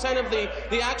 98% of the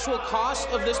actual cost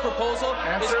of this proposal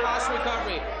is cost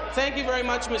recovery. Thank you very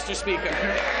much, Mr. Speaker.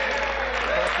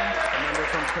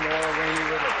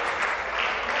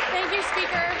 Thank you,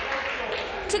 Speaker.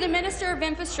 To the Minister of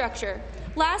Infrastructure.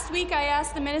 Last week, I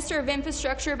asked the Minister of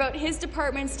Infrastructure about his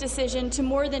department's decision to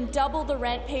more than double the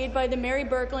rent paid by the Mary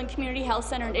Berglund Community Health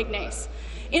Centre in Ignace.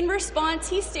 In response,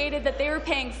 he stated that they were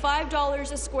paying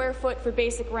 $5 a square foot for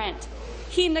basic rent.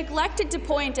 He neglected to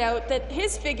point out that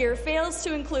his figure fails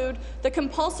to include the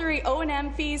compulsory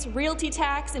O&M fees, realty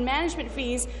tax and management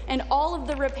fees, and all of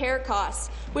the repair costs,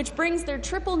 which brings their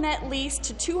triple net lease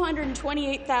to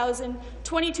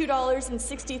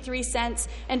 $228,022.63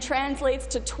 and translates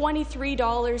to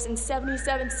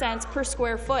 $23.77 per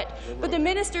square foot. But the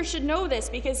minister should know this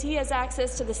because he has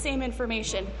access to the same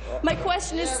information. My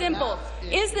question is simple.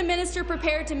 Is the minister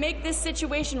prepared to make this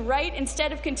situation right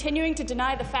instead of continuing to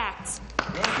deny the facts?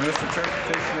 Minister of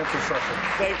Transportation and Infrastructure.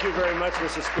 Thank you very much,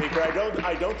 Mr. Speaker.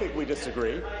 I don't think we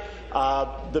disagree.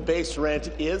 The base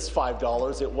rent is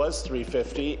 $5. It was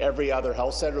 $3.50. Every other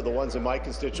health centre, the ones in my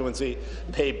constituency,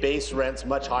 pay base rents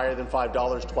much higher than $5,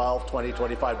 $12, $20,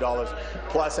 $25,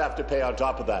 plus have to pay on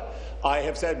top of that. I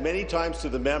have said many times to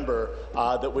the member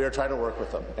that we are trying to work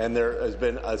with them, and there has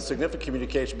been a significant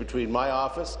communication between my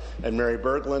office and Mary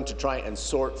Berglund to try and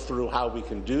sort through how we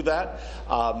can do that.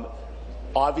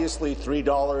 Obviously,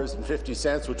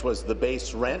 $3.50, which was the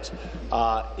base rent,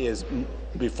 is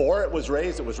before it was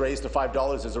raised to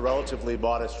 $5 is a relatively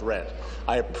modest rent.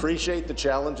 I appreciate the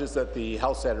challenges that the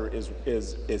health centre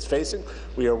is facing.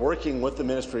 We are working with the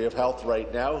Ministry of Health right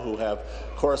now, who have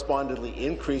correspondingly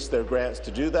increased their grants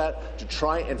to do that, to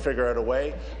try and figure out a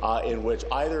way in which,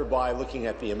 either by looking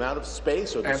at the amount of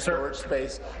space or the storage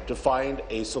space, to find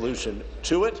a solution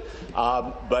to it.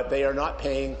 But they are not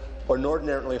paying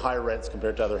inordinately higher rents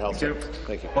compared to other health centres.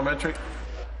 Thank you. Parliamentary.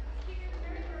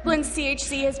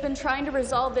 CHC has been trying to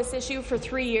resolve this issue for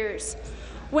 3 years.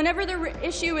 Whenever the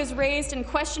issue is raised in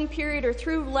question period or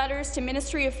through letters to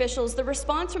ministry officials, the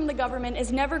response from the government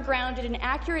is never grounded in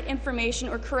accurate information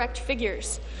or correct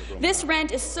figures. This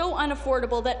rent is so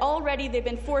unaffordable that already they've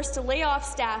been forced to lay off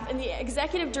staff, and the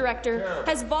executive director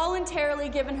has voluntarily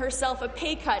given herself a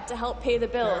pay cut to help pay the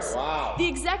bills. Wow. The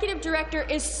executive director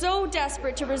is so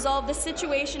desperate to resolve the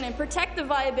situation and protect the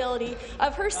viability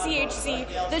of her CHC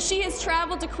that she has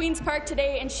travelled to Queen's Park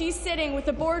today, and she's sitting with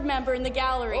a board member in the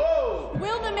gallery.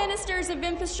 Will the Ministers of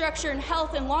Infrastructure and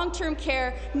Health and Long-Term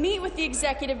Care meet with the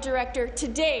Executive Director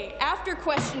today, after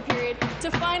question period, to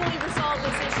finally resolve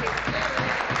this issue?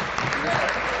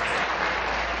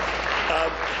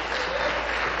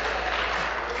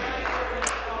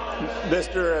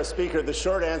 Mr. Speaker, the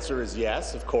short answer is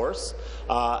yes, of course.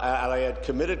 And I had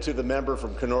committed to the member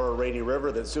from Kenora Rainy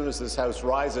River that as soon as this House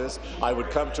rises, I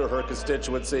would come to her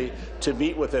constituency to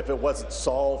meet with if it wasn't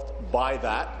solved by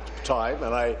that time,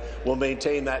 and I will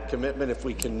maintain that commitment. If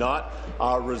we cannot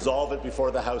resolve it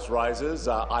before the House rises,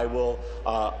 I will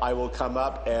come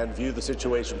up and view the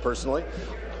situation personally.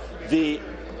 The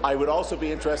I would also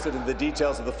be interested in the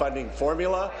details of the funding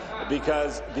formula,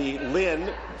 because the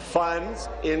LHIN funds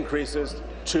increases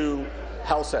to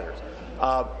health centres.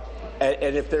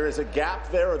 And if there is a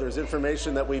gap there or there's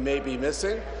information that we may be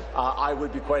missing, I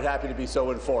would be quite happy to be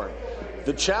so informed.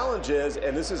 The challenge is,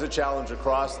 and this is a challenge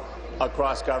across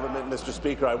government, Mr.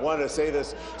 Speaker, I want to say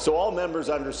this so all members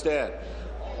understand.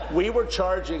 We were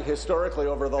charging historically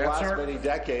over the last many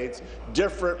decades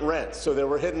different rents, so there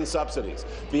were hidden subsidies.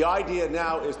 The idea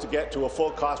now is to get to a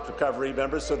full cost recovery,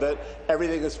 members, so that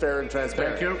everything is fair and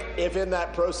transparent. Thank you. If in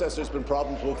that process there's been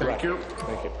problems, we'll correct it.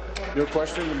 Thank you. Your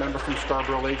question, the member from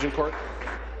Scarborough-Agincourt.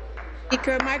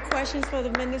 Speaker, my question is for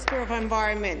the Minister of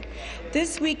Environment.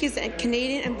 This week is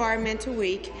Canadian Environmental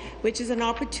Week, which is an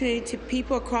opportunity to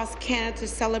people across Canada to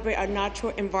celebrate our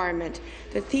natural environment.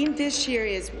 The theme this year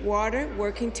is Water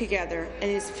Working Together,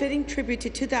 and is fitting tribute to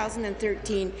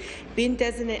 2013 being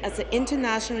designated as the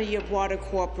International Year of Water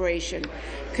Cooperation.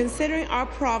 Considering our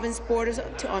province borders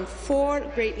on 4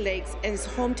 Great Lakes and is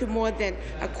home to more than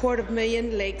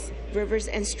 250,000 lakes, rivers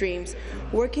and streams,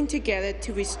 working together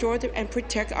to restore and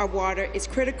protect our water is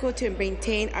critical to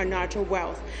maintain our natural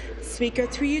wealth. Speaker,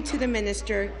 through you to the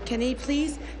Minister, can he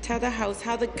please tell the House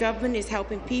how the government is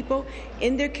helping people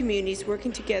in their communities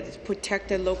working together to protect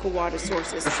their local water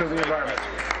sources? Minister of the Environment.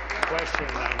 Question.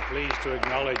 I'm pleased to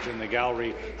acknowledge in the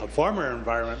gallery a former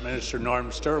Environment Minister,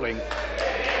 Norm Sterling,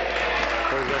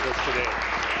 who is with us today.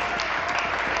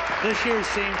 This year's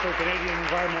theme for Canadian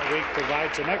Environment Week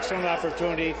provides an excellent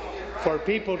opportunity for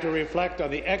people to reflect on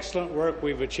the excellent work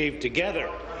we've achieved together,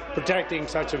 protecting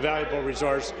such a valuable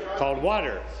resource called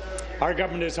water. Our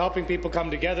government is helping people come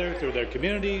together through their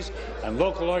communities and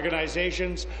local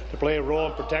organizations to play a role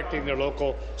in protecting their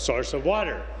local source of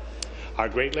water. Our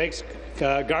Great Lakes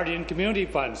Guardian Community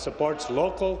Fund supports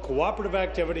local cooperative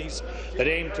activities that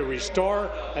aim to restore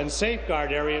and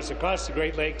safeguard areas across the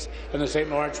Great Lakes and the St.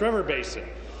 Lawrence River Basin.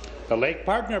 The Lake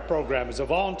Partner Program is a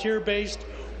volunteer-based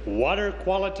water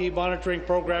quality monitoring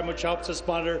program which helps us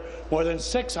monitor more than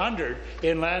 600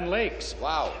 inland lakes.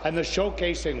 Wow. And the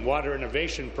Showcasing Water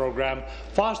Innovation Program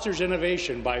fosters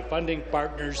innovation by funding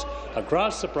partners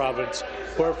across the province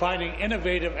who are finding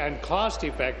innovative and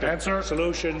cost-effective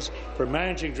solutions for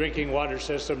managing drinking water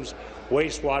systems,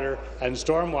 wastewater and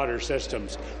stormwater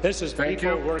systems. This is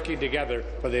people working together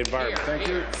for the environment. Thank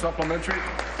you. Supplementary.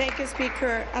 Thank you,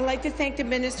 Speaker. I'd like to thank the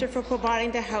Minister for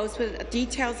providing the House with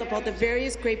details about the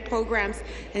various great programs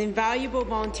and invaluable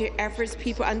volunteer efforts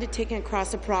people undertaking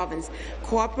across the province,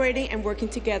 cooperating and working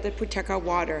together to protect our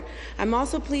water. I'm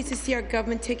also pleased to see our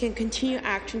government taking continued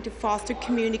action to foster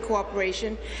community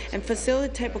cooperation and facilitate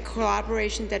the type of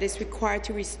collaboration that is required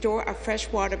to restore our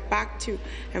fresh water back to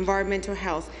environmental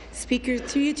health. Speaker,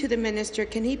 through you to the Minister,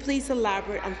 can he please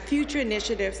elaborate on future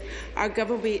initiatives our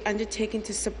government will be undertaking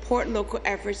to support local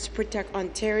efforts to protect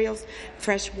Ontario's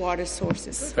fresh water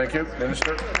sources? Thank you.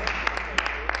 Minister.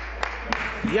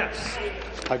 Yes.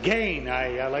 Again,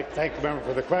 I'd like to thank the member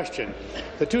for the question.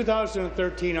 The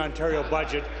 2013 Ontario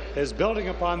budget is building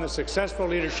upon the successful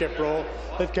leadership role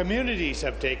that communities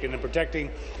have taken in protecting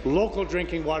local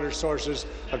drinking water sources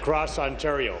across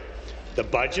Ontario. The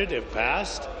budget, if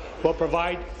passed, will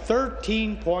provide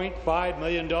 $13.5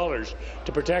 million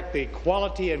to protect the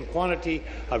quality and quantity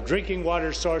of drinking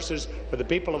water sources for the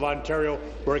people of Ontario,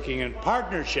 working in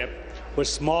partnership with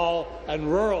small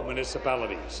and rural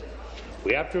municipalities.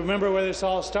 We have to remember where this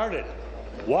all started,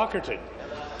 Walkerton.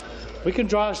 We can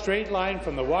draw a straight line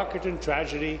from the Walkerton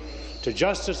tragedy to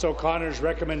Justice O'Connor's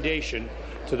recommendation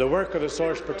to the work of the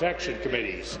Source Protection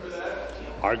Committees.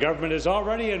 Our government has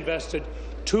already invested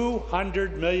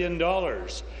 $200 million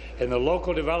in the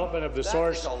local development of the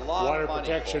source water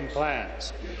protection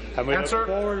plans. And we look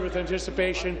forward with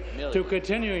anticipation to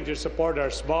continuing to support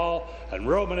our small and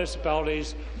rural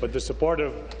municipalities with the support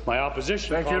of my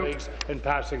opposition colleagues in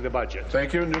passing the budget.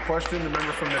 Thank you. New question, the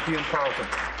member from Nepean Carleton.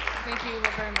 Thank you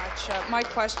very much. My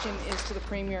question is to the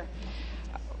Premier.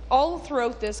 All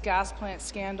throughout this gas plant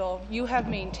scandal, you have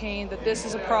maintained that this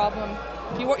is a problem.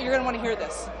 You're going to want to hear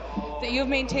this. That you have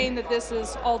maintained that this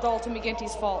is all Dalton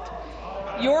McGuinty's fault.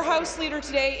 Your House Leader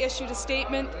today issued a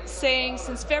statement saying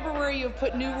since February you have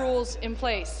put new rules in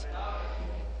place.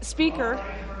 Speaker,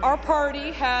 our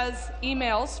party has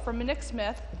emails from Monique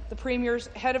Smith, the Premier's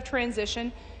head of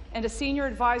transition, and a senior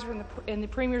advisor in the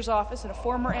Premier's office and a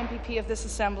former MPP of this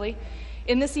Assembly.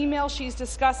 In this email, she's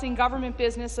discussing government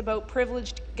business about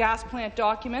privileged gas plant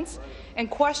documents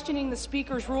and questioning the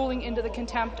Speaker's ruling into the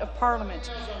contempt of Parliament.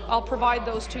 I'll provide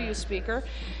those to you, Speaker.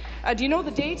 Do you know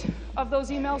the date of those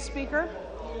emails, Speaker?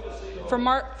 From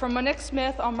Monique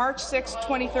Smith on March 6,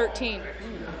 2013.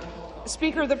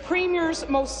 Speaker, the Premier's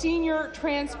most senior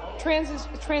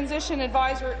transition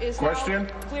advisor is now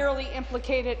clearly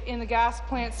implicated in the gas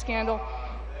plant scandal.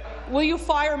 Will you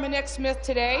fire Monique Smith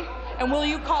today, and will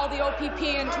you call the OPP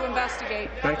in to investigate?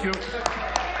 Thank you.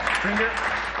 Premier.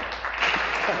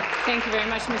 Thank you very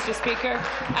much, Mr. Speaker.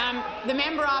 The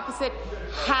member opposite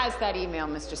has that email,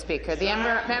 Mr. Speaker. The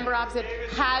member opposite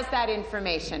has that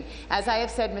information. As I have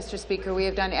said, Mr. Speaker, we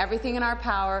have done everything in our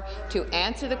power to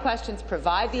answer the questions,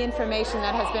 provide the information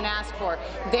that has been asked for.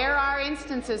 There are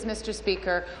instances, Mr.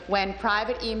 Speaker, when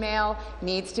private email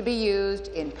needs to be used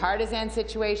in partisan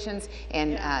situations,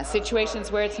 in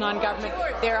situations where it's non-government.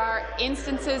 There are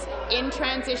instances in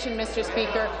transition, Mr.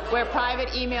 Speaker, where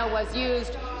private email was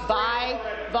used by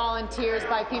volunteers,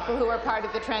 by people who are part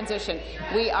of the transition.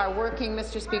 We are working,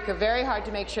 Mr. Speaker, very hard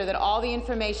to make sure that all the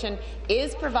information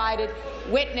is provided.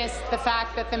 Witness the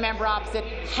fact that the member opposite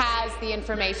has the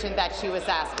information that she was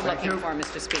looking for,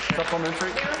 Mr. Speaker.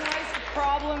 Supplementary. There lies the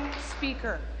problem,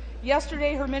 Speaker.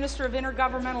 Yesterday, her Minister of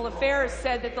Intergovernmental Affairs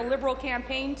said that the Liberal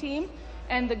campaign team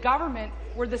and the government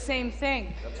were the same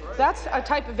thing. That's a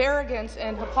type of arrogance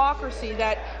and hypocrisy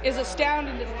that is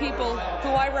astounding to the people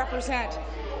who I represent.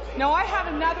 Now, I have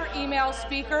another email,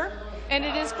 Speaker, and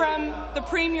it is from the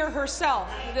Premier herself,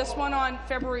 this one on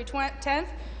February 10th,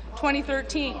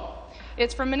 2013.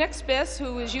 It's from Monique Smith,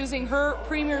 who is using her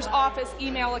Premier's office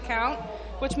email account,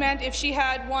 which meant if she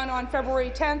had one on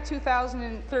February 10th,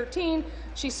 2013,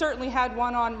 she certainly had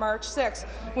one on March 6th,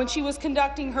 when she was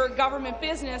conducting her government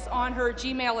business on her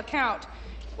Gmail account.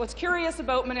 What's curious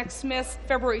about Monique Smith's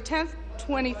February 10th,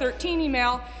 2013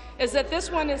 email is that this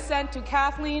one is sent to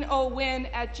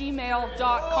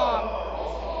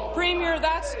KathleenOWynn@gmail.com. Premier,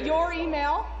 that's your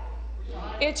email.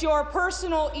 It's your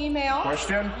personal email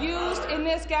used in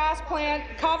this gas plant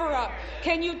cover-up.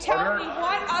 Can you tell me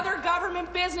what other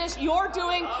government business you're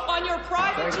doing on your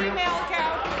private Gmail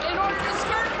account in order to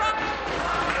skirt from it?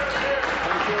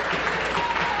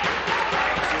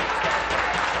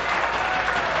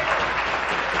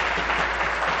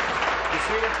 Be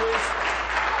seated, please.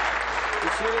 Be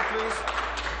seated, please.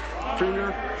 Premier.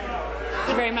 Thank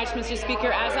you very much, Mr.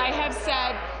 Speaker. As I have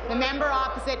said, the member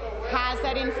opposite has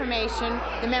that information.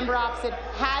 The member opposite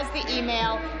has the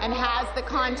email and has the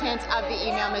contents of the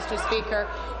email, Mr. Speaker.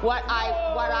 What I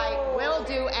will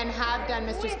do and have done,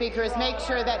 Mr. Speaker, is make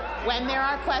sure that when there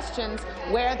are questions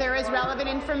where there is relevant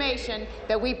information,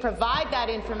 that we provide that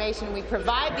information, we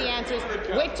provide the answers,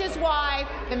 which is why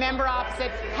the member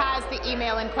opposite has the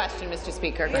email in question, Mr.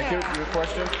 Speaker. Thank you. Your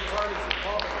question?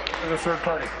 And the third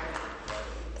party.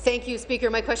 Thank you, Speaker.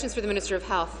 My question is for the Minister of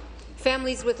Health.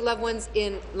 Families with loved ones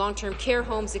in long-term care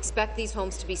homes expect these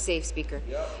homes to be safe, Speaker.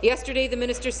 Yesterday, the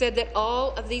minister said that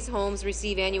all of these homes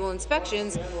receive annual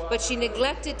inspections, but she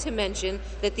neglected to mention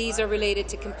that these are related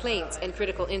to complaints and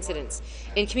critical incidents.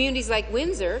 In communities like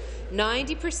Windsor,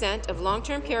 90% of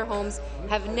long-term care homes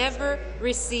have never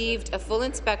received a full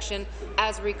inspection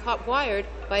as required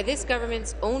by this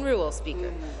government's own rules,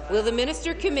 Speaker. Will the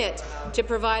minister commit to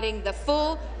providing the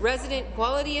full resident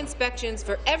quality inspections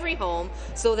for every home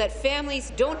so that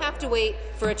families don't have to wait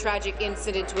for a tragic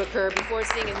incident to occur before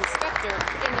seeing an inspector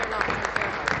in their long-term care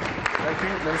home? Thank you.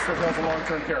 Minister of Health and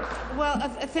Long-Term Care. Well,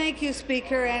 thank you,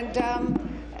 Speaker. And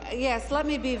yes, let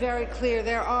me be very clear.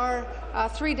 There are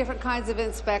three different kinds of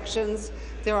inspections.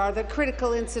 There are the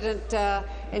critical incident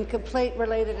and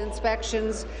complaint-related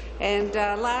inspections, and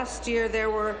last year there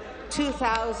were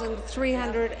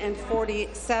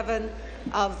 2,347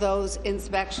 of those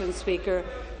inspections, Speaker.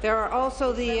 There are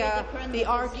also the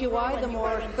RQI, the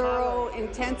more thorough,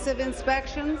 intensive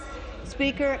inspections,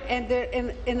 Speaker, and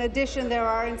in addition there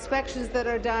are inspections that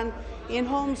are done in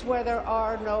homes where there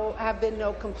have been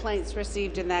no complaints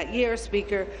received in that year,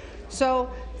 Speaker. So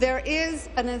there is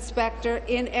an inspector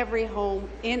in every home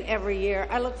in every year.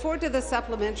 I look forward to the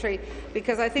supplementary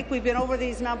because I think we've been over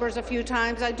these numbers a few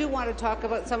times. I do want to talk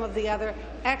about some of the other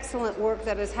excellent work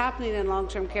that is happening in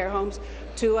long-term care homes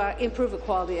to improve the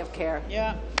quality of care.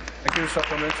 Thank you.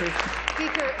 Supplementary.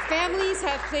 Speaker, families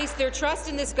have placed their trust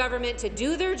in this government to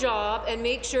do their job and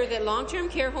make sure that long-term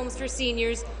care homes for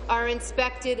seniors are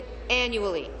inspected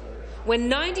annually. When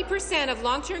 90% of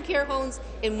long-term care homes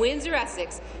in Windsor,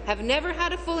 Essex have never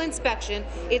had a full inspection,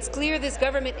 it's clear this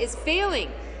government is failing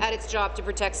at its job to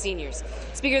protect seniors.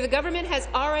 Speaker, the government has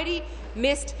already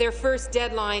missed their first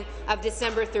deadline of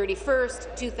December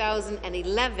 31st,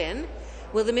 2011.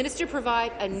 Will the minister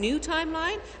provide a new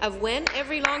timeline of when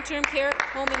every long-term care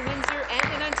home in Windsor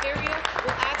and in Ontario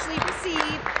will actually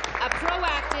receive a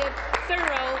proactive,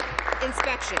 thorough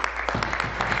inspection.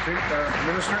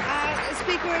 Minister.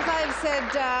 Speaker, as I've said,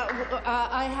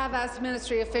 I have asked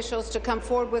ministry officials to come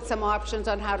forward with some options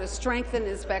on how to strengthen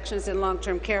inspections in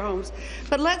long-term care homes.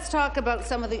 But let's talk about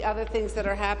some of the other things that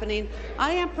are happening.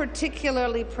 I am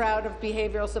particularly proud of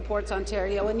Behavioral Supports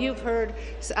Ontario, and you've heard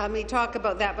me talk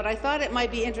about that, but I thought it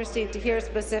might be interesting to hear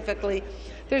specifically.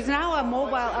 There's now a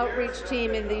mobile outreach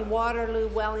team in the Waterloo,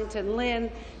 Wellington, Lynn.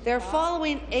 They're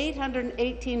following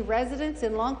 818 residents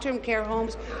in long-term care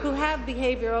homes who have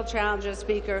behavioral challenges,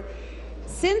 Speaker.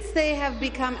 Since they have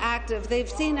become active, they've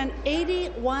seen an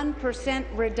 81%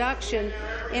 reduction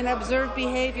in observed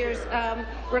behaviours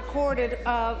recorded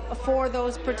for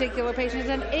those particular patients,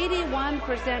 an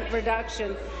 81%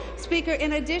 reduction. Speaker,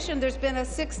 in addition, there's been a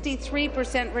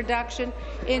 63% reduction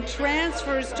in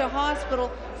transfers to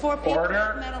hospital for people with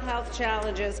mental health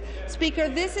challenges. Speaker,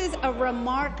 this is a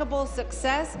remarkable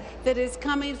success that is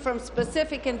coming from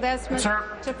specific investments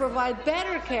to provide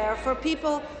better care for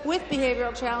people with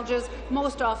behavioral challenges,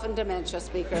 most often dementia,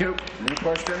 Speaker. Thank you. New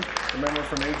question, the member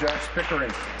from Ajax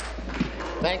Pickering.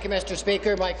 Thank you, Mr.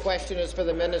 Speaker. My question is for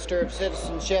the Minister of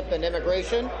Citizenship and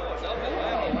Immigration.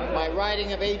 My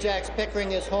riding of Ajax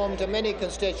Pickering is home to many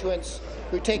constituents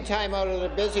who take time out of their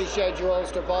busy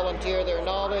schedules to volunteer their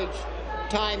knowledge,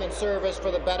 time and service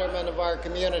for the betterment of our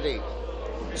community.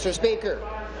 Mr. Speaker,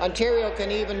 Ontario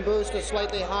can even boost a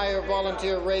slightly higher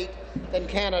volunteer rate than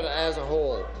Canada as a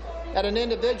whole. At an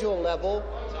individual level,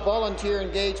 volunteer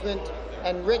engagement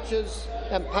enriches,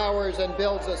 empowers and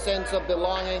builds a sense of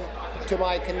belonging to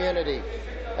my community.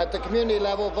 At the community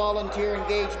level, volunteer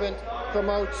engagement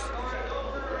promotes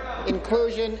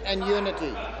inclusion and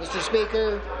unity. Mr.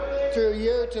 Speaker, through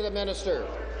you to the Minister,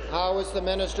 how is the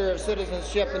Minister of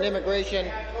Citizenship and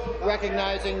Immigration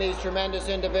recognizing these tremendous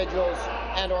individuals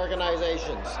and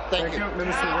organizations? Thank you.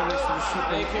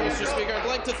 Thank you, Mr. Speaker. I'd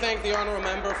like to thank the honourable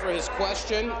member for his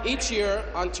question. Each year,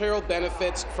 Ontario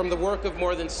benefits from the work of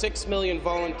more than 6 million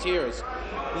volunteers.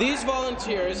 These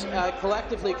volunteers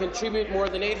collectively contribute more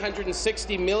than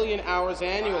 860 million hours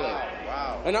annually.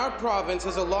 And our province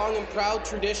has a long and proud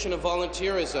tradition of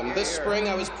volunteerism. This spring,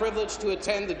 I was privileged to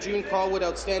attend the June Callwood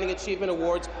Outstanding Achievement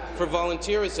Awards for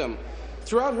volunteerism.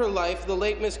 Throughout her life, the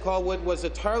late Miss Callwood was a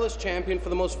tireless champion for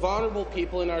the most vulnerable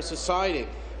people in our society.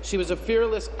 She was a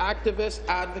fearless activist,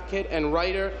 advocate, and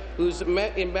writer whose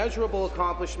immeasurable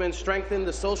accomplishments strengthened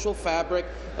the social fabric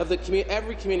of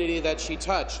every community that she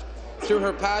touched. Through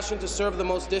her passion to serve the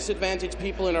most disadvantaged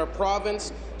people in our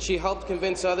province, she helped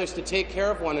convince others to take care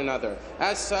of one another.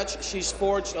 As such, she's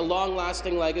forged a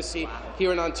long-lasting legacy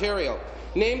here in Ontario.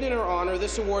 Named in her honour,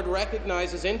 this award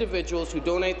recognizes individuals who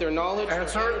donate their knowledge, their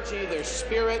energy, their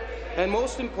spirit, and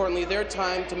most importantly, their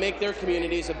time to make their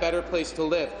communities a better place to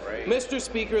live. Mr.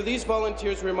 Speaker, these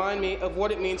volunteers remind me of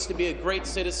what it means to be a great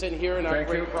citizen here in our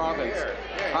great province.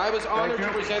 I was honoured to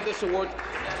present this award.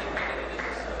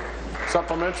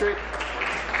 Supplementary.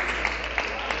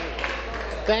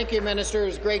 Thank you, Minister.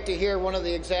 It's great to hear one of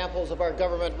the examples of our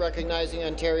government recognizing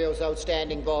Ontario's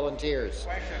outstanding volunteers.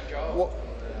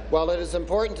 While it is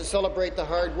important to celebrate the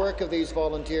hard work of these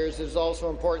volunteers, it is also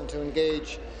important to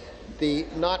engage the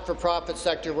not-for-profit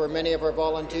sector where many of our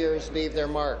volunteers leave their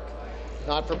mark.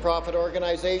 Not-for-profit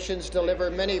organizations deliver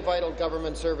many vital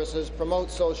government services, promote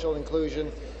social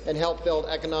inclusion, and help build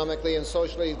economically and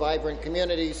socially vibrant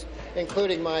communities,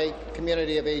 including my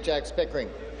community of Ajax Pickering.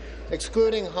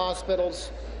 Excluding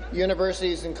hospitals,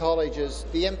 universities and colleges,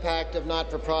 the impact of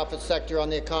not-for-profit sector on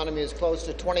the economy is close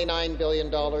to $29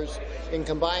 billion in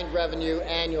combined revenue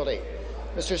annually.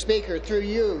 Mr. Speaker, through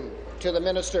you to the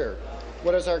Minister,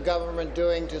 what is our government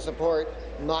doing to support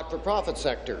not-for-profit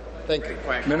sector? Thank you.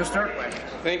 Minister.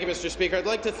 Thank you, Mr. Speaker. I'd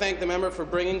like to thank the member for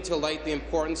bringing to light the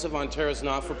importance of Ontario's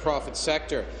not-for-profit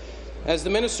sector. As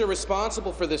the minister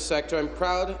responsible for this sector, I'm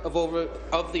proud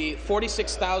of the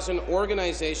 46,000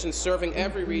 organizations serving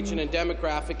every region and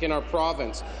demographic in our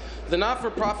province. The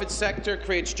not-for-profit sector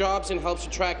creates jobs and helps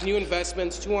attract new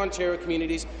investments to Ontario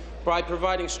communities by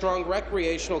providing strong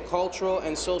recreational, cultural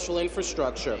and social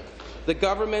infrastructure. The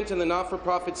government and the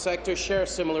not-for-profit sector share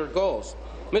similar goals.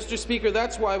 Mr. Speaker,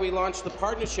 that's why we launched the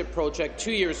Partnership Project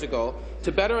 2 years ago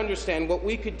to better understand what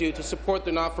we could do to support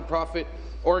the not-for-profit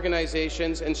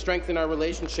organizations and strengthen our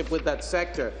relationship with that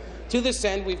sector. To this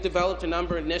end, we've developed a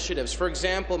number of initiatives. For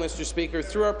example, Mr. Speaker,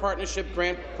 through our partnership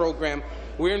grant program,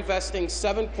 we're investing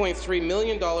 $7.3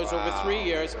 million over 3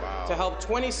 years to help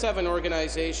 27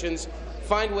 organizations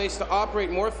find ways to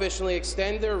operate more efficiently,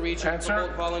 extend their reach, and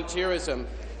promote volunteerism.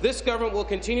 This government will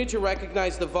continue to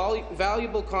recognize the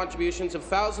valuable contributions of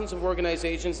thousands of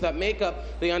organizations that make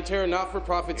up the Ontario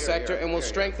not-for-profit sector and will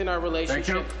strengthen our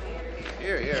relationship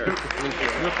Here, here.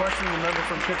 Your question, the member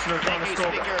from Kitchener-Conestoga.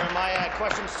 Thank you, Speaker. My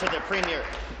question's to the Premier.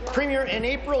 Premier, in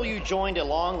April you joined a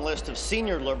long list of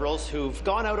senior Liberals who've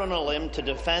gone out on a limb to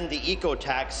defend the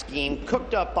eco-tax scheme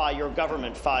cooked up by your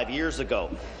government 5 years ago.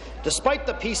 Despite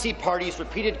the PC Party's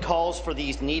repeated calls for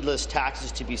these needless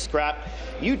taxes to be scrapped,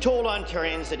 you told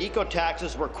Ontarians that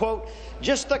eco-taxes were, quote,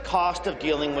 just the cost of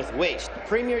dealing with waste.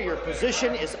 Premier, your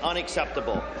position is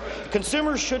unacceptable.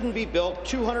 Consumers shouldn't be billed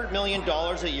 $200 million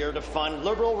a year to fund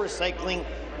Liberal recycling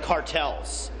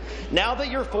cartels. Now that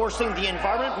you're forcing the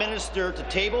Environment Minister to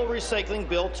table a recycling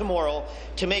bill tomorrow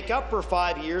to make up for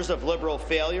 5 years of Liberal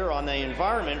failure on the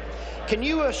environment, can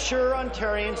you assure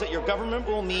Ontarians that your government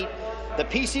will meet the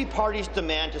PC Party's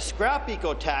demand to scrap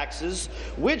eco-taxes,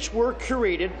 which were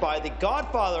created by the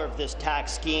godfather of this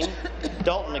tax scheme,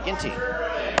 Dalton McGuinty?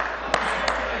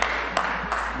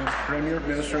 Premier,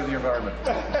 Minister of the Environment.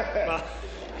 Well,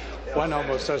 one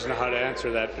almost doesn't know how to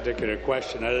answer that particular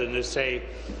question other than to say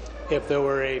if there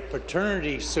were a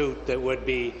paternity suit that would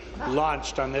be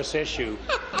launched on this issue,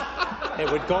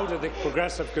 it would go to the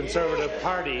Progressive Conservative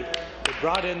Party that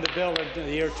brought in the bill in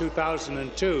the year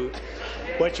 2002,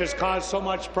 which has caused so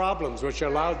much problems, which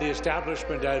allowed the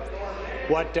establishment of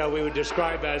what we would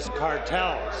describe as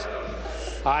cartels.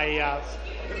 I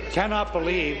cannot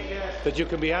believe that you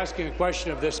can be asking a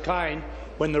question of this kind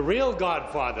when the real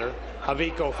godfather of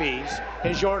eco-fees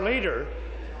is your leader,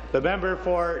 the member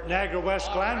for Niagara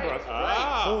West Glanbrook,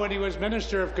 who, when he was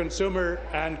Minister of Consumer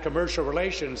and Commercial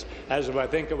Relations, as I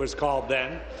think it was called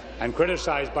then, and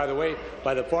criticized, by the way,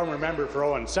 by the former member for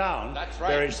Owen Sound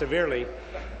very severely,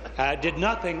 did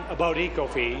nothing about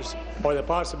eco-fees or the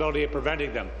possibility of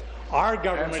preventing them. Our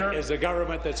government is the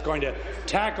government that's going to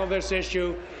tackle this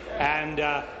issue and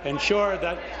ensure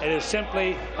that it is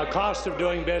simply a cost of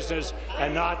doing business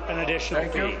and not an additional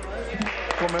fee.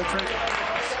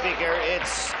 Speaker,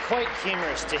 it's quite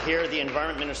humorous to hear the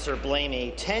Environment Minister blame a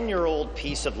 10-year-old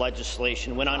piece of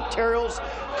legislation when Ontario's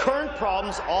current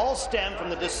problems all stem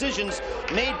from the decisions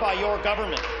made by your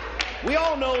government. We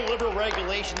all know Liberal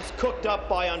regulations cooked up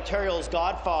by Ontario's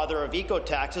godfather of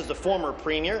eco-taxes, the former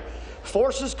Premier,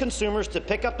 forces consumers to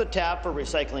pick up the tab for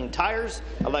recycling tires,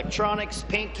 electronics,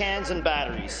 paint cans and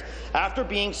batteries, after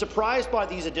being surprised by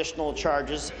these additional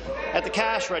charges at the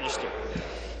cash register.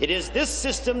 It is this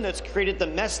system that's created the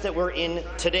mess that we're in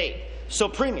today. So,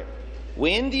 Premier,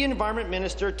 when the Environment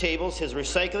Minister tables his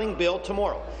recycling bill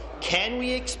tomorrow, can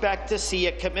we expect to see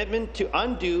a commitment to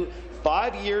undo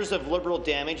 5 years of Liberal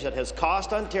damage that has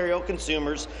cost Ontario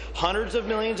consumers hundreds of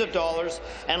millions of dollars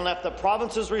and left the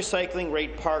province's recycling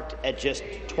rate parked at just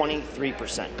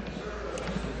 23%?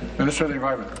 Minister of the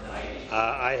Environment.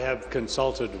 I have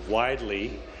consulted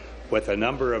widely with a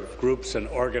number of groups and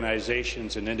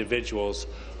organizations and individuals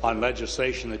on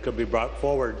legislation that could be brought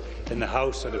forward in the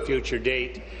House at a future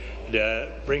date,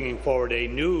 bringing forward a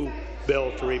new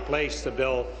bill to replace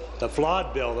the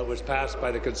flawed bill that was passed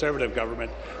by the Conservative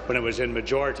government when it was in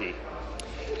majority.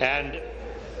 And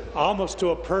almost to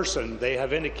a person, they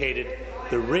have indicated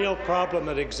the real problem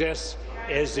that exists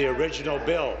is the original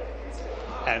bill.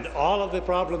 And all of the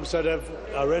problems that have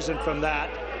arisen from that,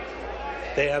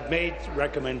 they have made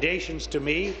recommendations to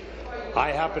me.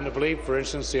 I happen to believe, for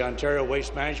instance, the Ontario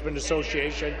Waste Management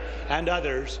Association and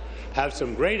others have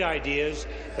some great ideas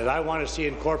that I want to see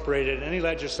incorporated in any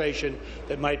legislation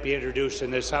that might be introduced in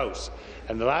this House.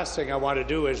 And the last thing I want to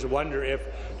do is wonder if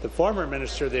the former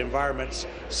Minister of the Environment's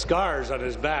scars on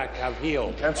his back have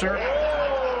healed. Answer.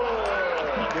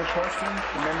 Your question,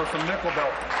 the member from Nickel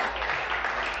Belt.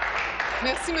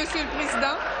 Merci, Monsieur le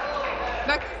Président.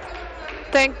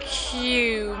 Thank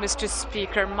you, Mr.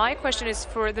 Speaker. My question is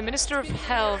for the Minister of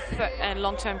Health and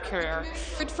Long-Term Care.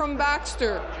 From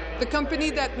Baxter, the company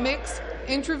that makes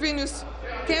intravenous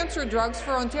cancer drugs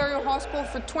for Ontario Hospital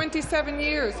for 27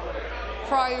 years,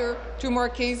 prior to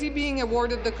Marchese being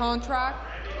awarded the contract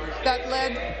that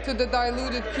led to the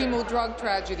diluted chemo drug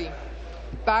tragedy.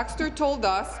 Baxter told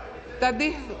us that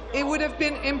it would have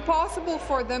been impossible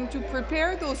for them to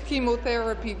prepare those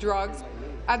chemotherapy drugs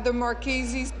at the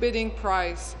Marchese's bidding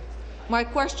price. My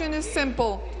question is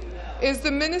simple. Is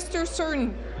the minister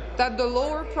certain that the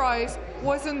lower price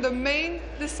wasn't the main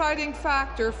deciding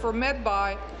factor for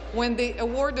Medbuy when they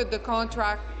awarded the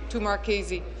contract to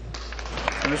Marchese?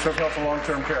 Minister of Health and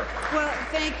Long-Term Care. Well,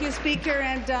 thank you, Speaker,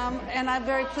 and I'm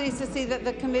very pleased to see that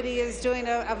the committee is doing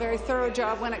a very thorough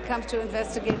job when it comes to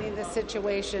investigating this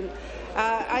situation.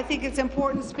 I think it's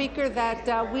important, Speaker,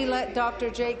 that we let Dr.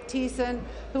 Jake Thiessen,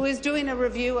 who is doing a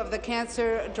review of the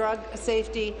cancer drug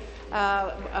safety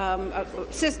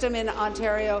system in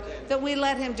Ontario, that we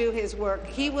let him do his work.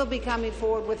 He will be coming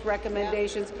forward with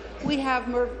recommendations. We have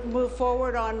moved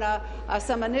forward on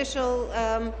some initial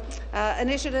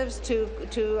initiatives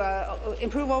to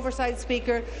improve oversight,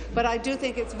 Speaker, but I do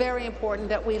think it's very important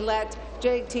that we let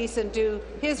Jake Thiessen do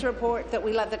his report, that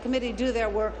we let the committee do their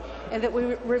work, and that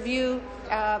we review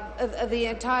the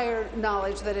entire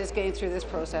knowledge that is gained through this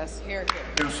process. Here.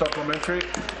 Supplementary.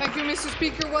 Thank you, Mr.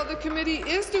 Speaker. Well, the committee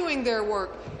is doing their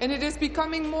work, and it is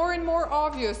becoming more and more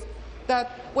obvious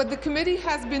that what the committee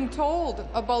has been told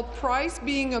about price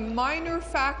being a minor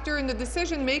factor in the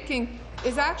decision-making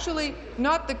is actually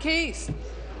not the case.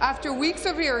 After weeks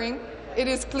of hearing, it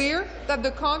is clear that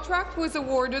the contract was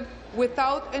awarded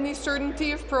without any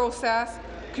certainty of process,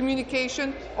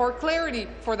 communication, or clarity,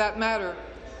 for that matter.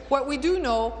 What we do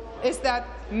know is that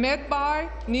Medbuy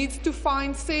needs to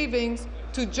find savings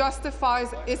to justify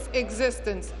its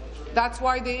existence. That's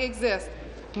why they exist.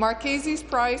 Marchese's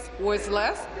price was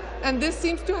less, and this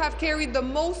seems to have carried the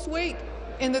most weight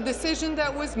in the decision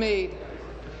that was made.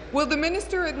 Will the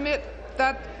minister admit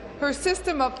that her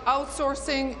system of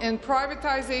outsourcing and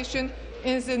privatization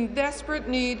is in desperate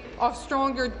need of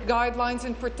stronger guidelines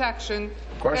and protection?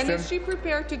 Question. And is she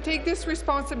prepared to take this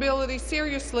responsibility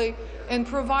seriously and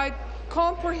provide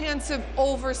comprehensive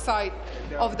oversight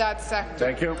of that sector?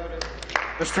 Thank you.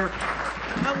 Mr.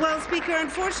 Well, Speaker,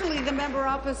 unfortunately, the member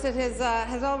opposite has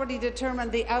already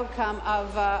determined the outcome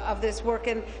of this work,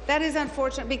 and that is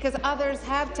unfortunate because others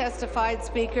have testified,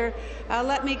 Speaker.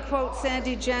 Let me quote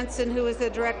Sandy Jensen, who is the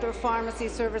Director of Pharmacy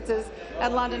Services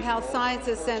at London Health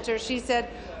Sciences Centre. She said,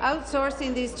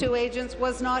 outsourcing these two agents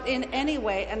was not in any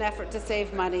way an effort to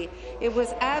save money. It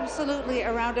was absolutely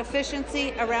around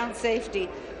efficiency, around safety.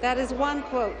 That is one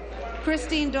quote.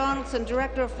 Christine Donaldson,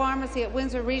 Director of Pharmacy at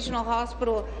Windsor Regional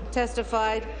Hospital,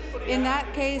 testified, in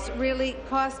that case, really,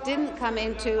 cost didn't come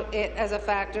into it as a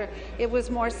factor. It was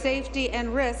more safety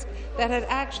and risk that had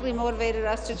actually motivated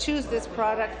us to choose this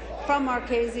product from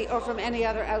Marchese or from any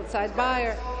other outside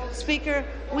buyer. Speaker,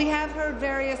 we have heard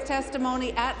various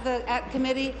testimony at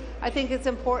committee. I think it's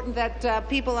important that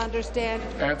people understand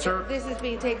Answer. This is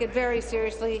being taken very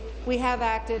seriously. We have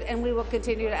acted, and we will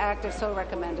continue to act if so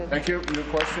recommended. Thank you. New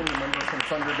question, the member from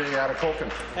Thunder Bay, Atikokan.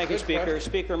 Thank you, Speaker.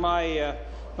 Speaker, my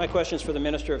question is for the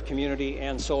Minister of Community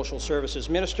and Social Services.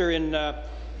 Minister, in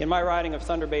my riding of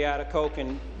Thunder Bay,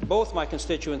 Atikokan, both my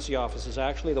constituency offices,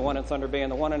 actually, the one in Thunder Bay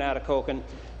and the one in Atikokan,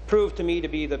 proved to me to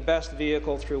be the best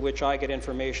vehicle through which I get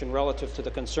information relative to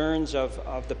the concerns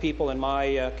of the people in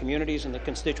my communities and the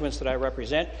constituents that I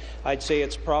represent. I'd say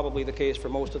it's probably the case for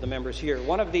most of the members here.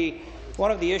 One of the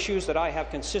issues that I have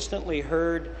consistently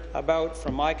heard about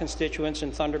from my constituents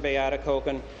in Thunder Bay,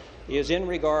 Atikokan, is in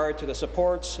regard to the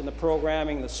supports and the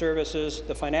programming, the services,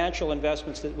 the financial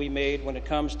investments that we made when it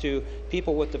comes to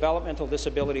people with developmental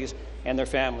disabilities and their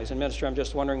families. And Minister, I'm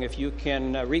just wondering if you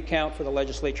can recount for the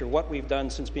legislature what we've done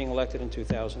since being elected in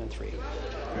 2003.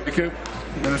 Thank you.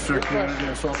 Minister of Community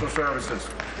and Social Services.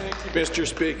 Thank you, Mr.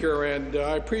 Speaker, and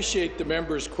I appreciate the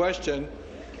member's question.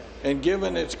 And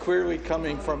given it's clearly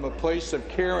coming from a place of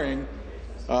caring,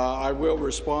 I will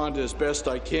respond as best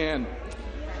I can.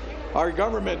 Our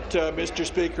government, Mr.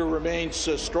 Speaker, remains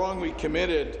strongly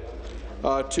committed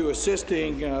to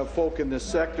assisting folk in this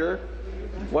sector.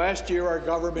 Last year, our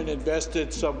government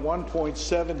invested some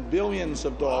 $1.7 billion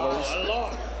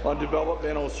on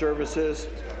developmental services,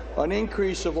 an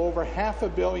increase of over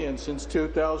 $500 million since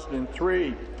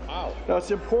 2003. Wow. Now,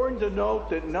 it's important to note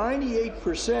that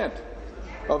 98%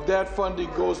 of that funding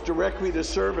goes directly to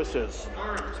services.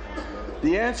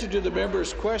 The answer to the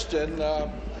member's question,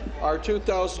 our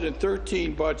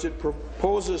 2013 budget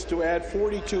proposes to add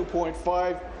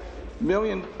 $42.5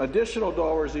 million additional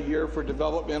dollars a year for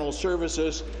developmental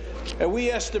services, and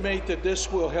we estimate that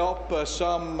this will help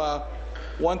some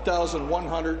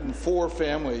 1,104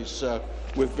 families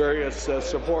with various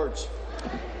supports.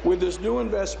 With this new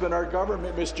investment, our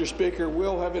government, Mr. Speaker,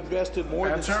 will have invested more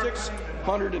than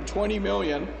 $620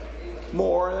 million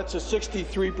more. That's a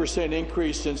 63%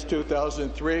 increase since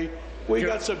 2003. We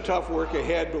got some tough work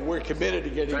ahead, but we're committed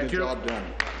to getting the job done.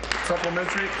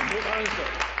 Supplementary.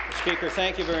 Speaker,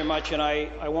 thank you very much, and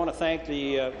I want to thank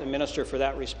the minister for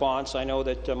that response. I know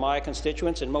that my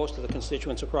constituents and most of the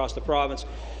constituents across the province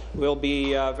will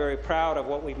be very proud of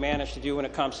what we've managed to do when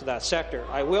it comes to that sector.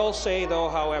 I will say, though,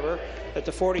 however, that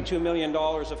the $42 million,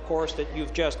 of course, that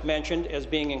you've just mentioned as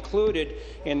being included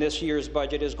in this year's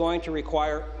budget is going to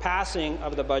require passing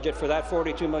of the budget for that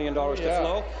 $42 million to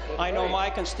flow. I know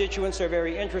my constituents are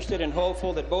very interested and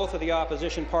hopeful that both of the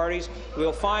opposition parties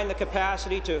will find the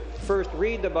capacity to first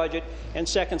read the budget and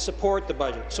second support the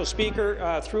budget. So,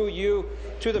 Speaker, through you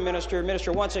to the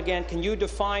Minister, once again, can you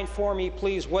define for me,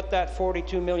 please, what that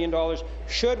 $42 million,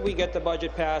 should we get the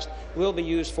budget passed, will be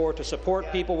used for to support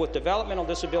people with developmental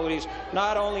disabilities,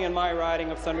 not only in my riding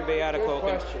of Thunder Bay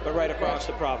Atikokan, but right across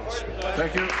the province.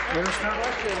 Thank you. Minister.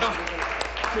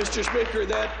 Mr. Speaker,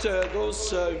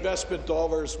 those investment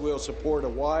dollars will support a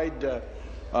wide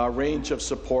range of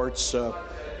supports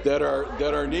that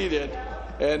are needed.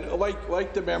 And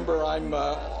like the member, I'm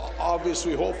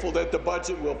obviously hopeful that the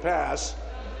budget will pass.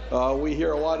 We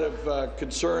hear a lot of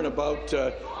concern about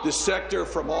this sector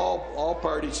from all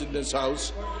parties in this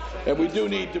House, and we do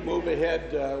need to move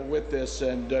ahead with this.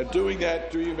 And doing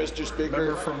that through you, Mr.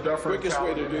 Speaker, the quickest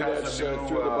way to do that is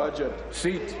through the budget.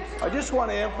 I just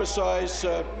want to emphasize,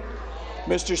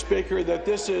 Mr. Speaker, that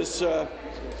this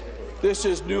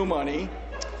is new money.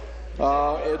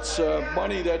 It's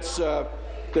money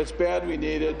that's badly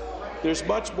needed. There's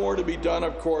much more to be done,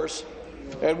 of course,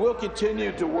 and we'll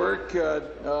continue to work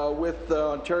with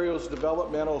Ontario's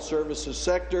developmental services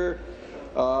sector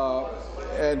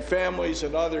and families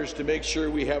and others to make sure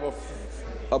we have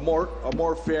a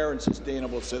more fair and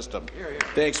sustainable system.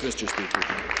 Thanks, Mr. Speaker.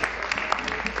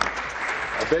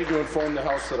 I beg to inform the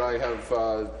House that I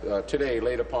have today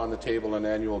laid upon the table an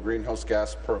annual greenhouse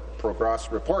gas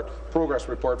progress report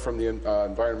from the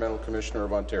Environmental Commissioner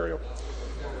of Ontario.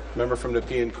 Member from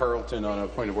Nepean Carleton on a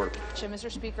point of order. Mr.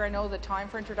 Speaker, I know the time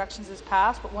for introductions is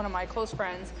past, but one of my close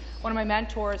friends, one of my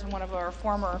mentors, and one of our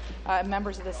former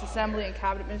members of this Assembly and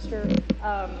Cabinet Minister,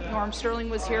 Norm Sterling,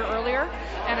 was here earlier,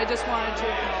 and I just wanted to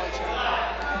acknowledge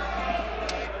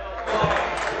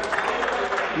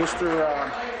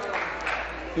him.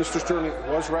 Mr. Sterling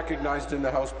was recognized in the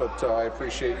House, but I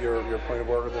appreciate your point of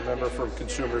order. The member from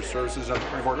Consumer Services on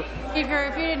point of order. Speaker,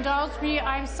 if you'd indulge me,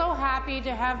 I'm so happy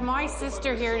to have my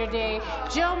sister here today,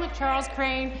 Jill McCharles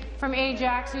Crane from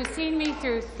Ajax, who's seen me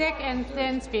through thick and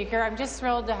thin, Speaker. I'm just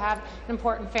thrilled to have an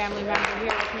important family member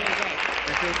here with me today.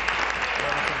 Thank you.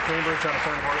 Member from Cambridge on a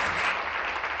point of order.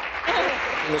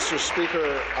 Mr.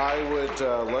 Speaker, I would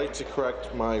like to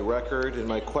correct my record in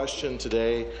my question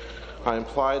today. I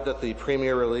implied that the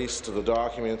Premier released the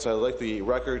documents. I'd like the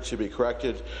record to be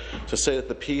corrected to say that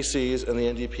the PCs and the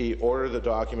NDP ordered the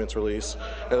documents released,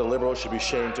 and the Liberals should be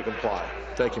shamed to comply.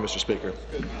 Thank you, Mr. Speaker.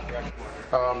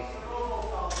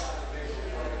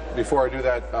 Before I do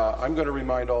that, I'm going to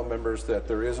remind all members that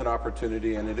there is an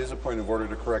opportunity, and it is a point of order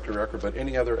to correct a record, but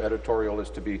any other editorial is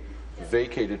to be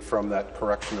vacated from that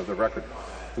correction of the record.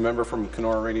 The member from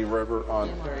Kenora Rainy River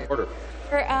on order.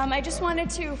 I just wanted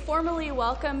to formally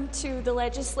welcome to the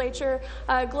legislature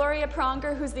Gloria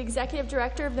Pronger, who's the Executive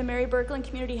Director of the Mary Berglund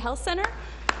Community Health Centre,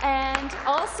 and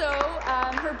also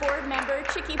her board member,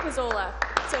 Chicky Pizzola.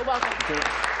 So welcome.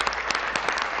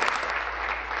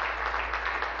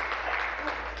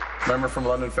 Member from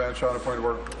London Fanshawe, point of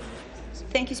order.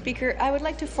 Thank you, Speaker. I would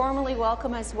like to formally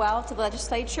welcome as well to the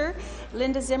legislature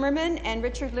Linda Zimmerman and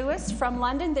Richard Lewis from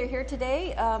London. They're here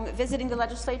today visiting the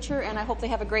legislature, and I hope they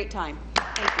have a great time.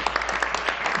 Thank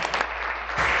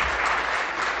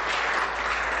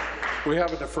you. We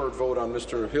have a deferred vote on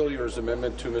Mr. Hillier's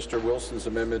amendment to Mr. Wilson's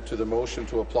amendment to the motion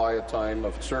to apply a time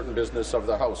of certain business of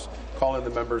the House. Call in the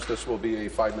members. This will be a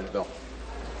 5-minute bill.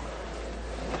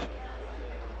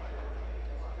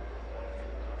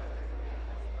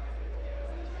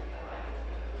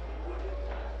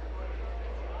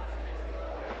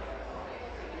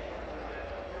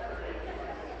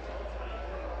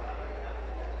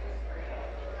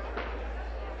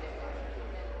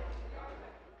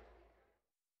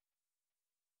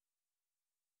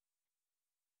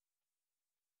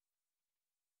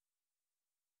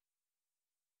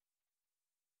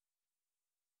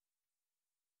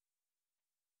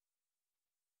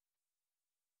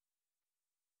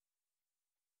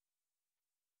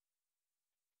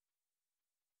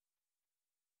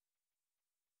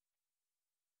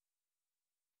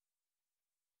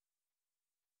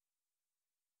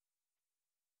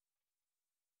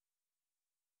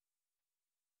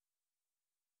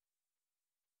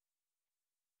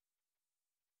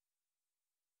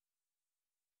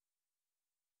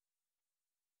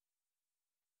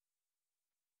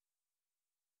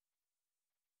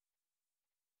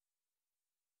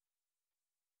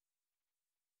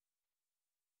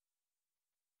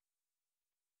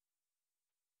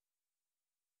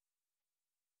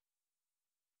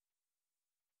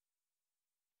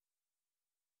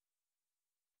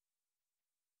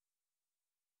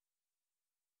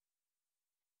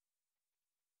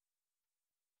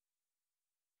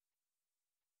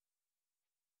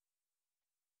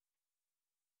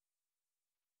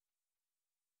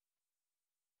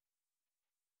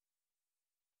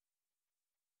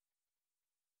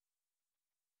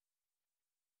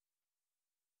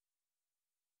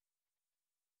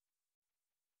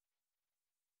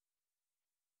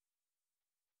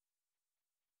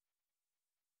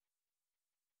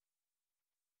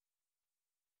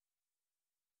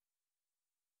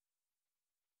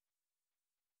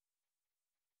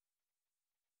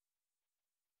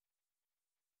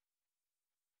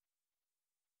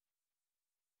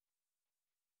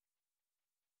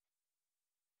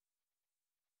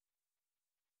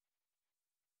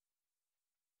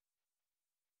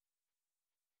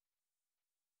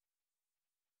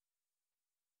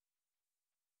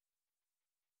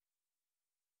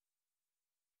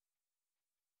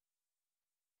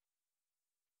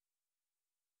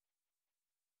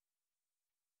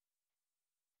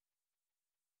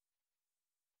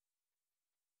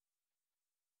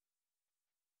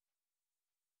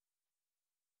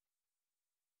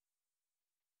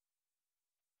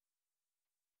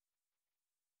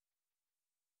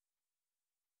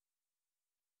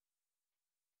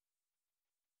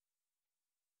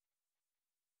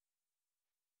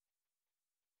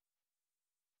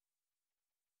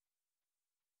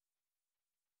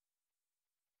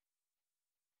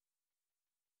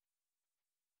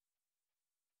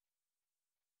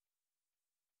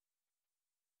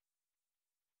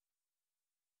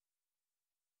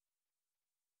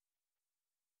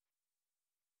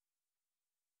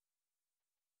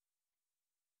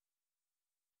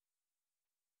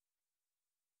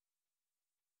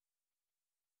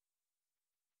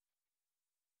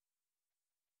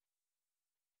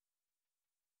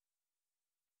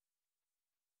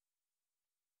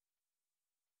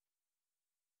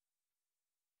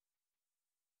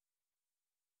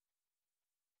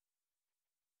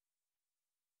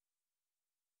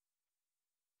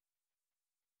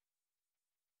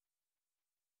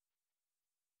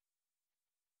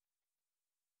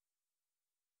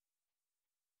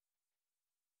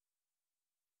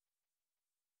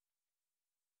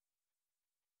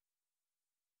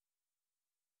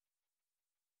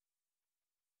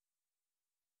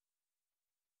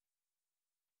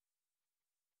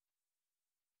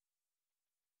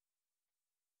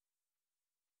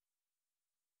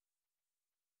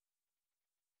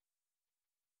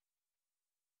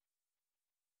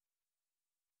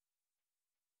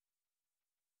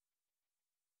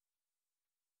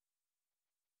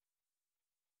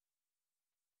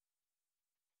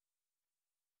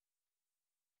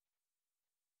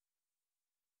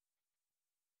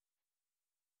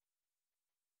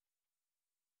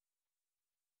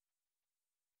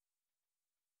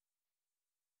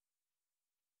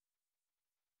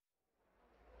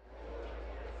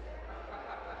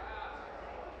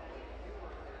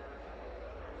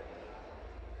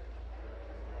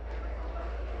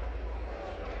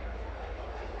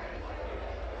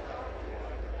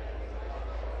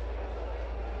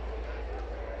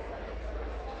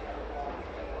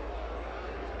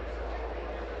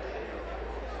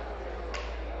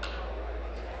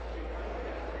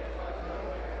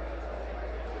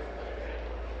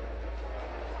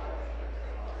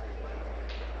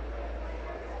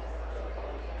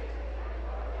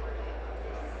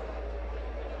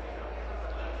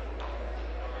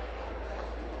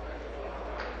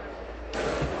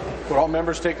 Would all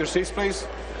members take their seats, please?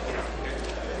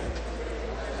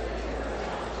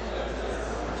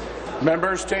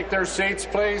 Members, take their seats,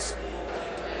 please.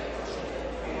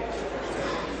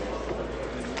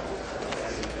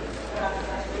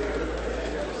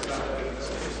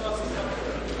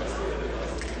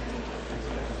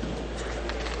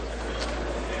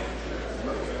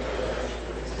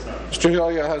 Mr.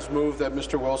 Hillier has moved that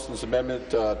Mr. Wilson's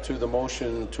amendment to the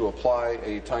motion to apply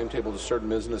a timetable to certain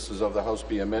businesses of the House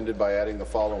be amended by adding the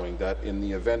following: that in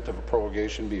the event of a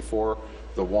prorogation before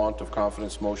the want of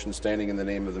confidence motion standing in the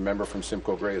name of the member from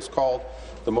Simcoe Grey is called,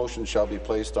 the motion shall be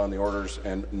placed on the orders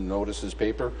and notices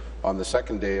paper on the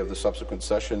second day of the subsequent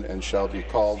session and shall be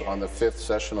called on the 5th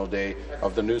sessional day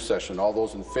of the new session. All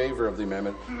those in favour of the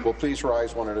amendment will please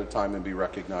rise one at a time and be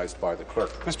recognized by the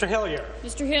clerk. Mr. Hillier.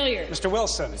 Mr. Hillier. Mr.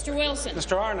 Wilson. Mr. Wilson.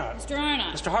 Mr. Arnott. Mr.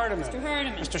 Arnott. Mr. Hardeman. Mr.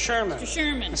 Hardeman. Mr. Sherman. Mr.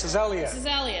 Sherman. Mrs. Elliott. Mrs.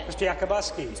 Elliott. Mr.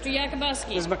 Yakubuski. Mr.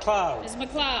 Yakubuski. Ms. MacLeod. Ms.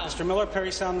 MacLeod. Mr. Miller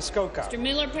Perry Sound Muskoka. Mr.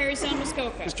 Miller Perry Sound Muskoka.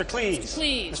 Mr. Cleese. Mr.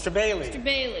 Cleese. Mr. Bailey. Mr.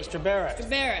 Bailey. Mr. Barrett. Mr.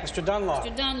 Barrett. Mr. Dunlop.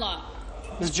 Mr. Dunlop.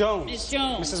 Ms. Jones. Ms.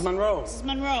 Jones. Mrs. Monroe. Mrs.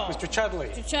 Monroe. Mr. Chudley.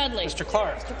 Mr. Chudley. Mr.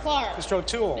 Clark. Mr. Clark. Mr.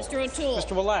 O'Toole. Mr. O'Toole.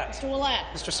 Mr. Willett. Mr. Willett.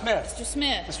 Mr. Smith. Mr.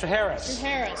 Smith. Mr. Harris. Mr.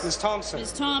 Harris. Ms. Thompson.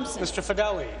 Ms. Thompson. Mr.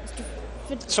 Fideli.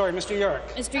 Mr. Yurick.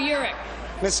 Mr. Yurick.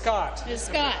 Ms. Scott. Ms.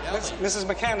 Scott. Mrs.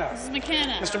 McKenna. Mrs.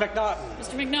 McKenna. Mr. McNaughton.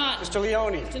 Mr. McNaughton. Mr.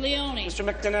 Leone. Mr. Leone. Mr.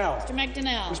 McDonnell. Mr.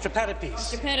 McDonnell. Mr. Pettipies.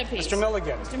 Mr. Pettipies. Mr.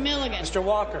 Milligan. Mr. Milligan. Mr.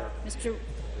 Walker. Mr.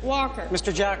 Walker.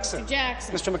 Mr. Jackson. Mr.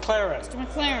 Jackson. Mr. McLaren. Mr.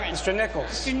 McLaren. Mr. Nichols.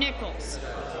 Mr. Nichols.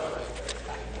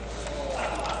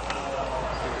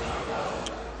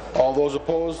 All those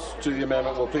opposed to the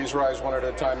amendment will please rise one at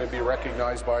a time and be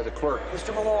recognized by the clerk.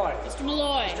 Mr. Malloy. Mr.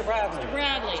 Malloy. Mr. Bradley. Mr.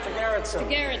 Bradley. Mr. Garrettson.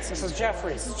 Mr. Garrettson. Mrs.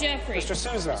 Jeffrey. Mrs. Jeffrey. Mr.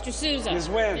 Sousa. Mr. Sousa. Ms.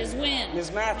 Wynne. Ms. Wynne.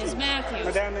 Ms. Matthews. Ms. Matthews.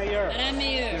 Madame Mayor. Madame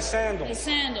Mayor. Ms. Sandals. Ms.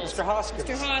 Sandals. Mr. Hoskins.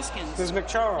 Mr. Hoskins. Ms.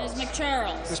 McCharles. Ms.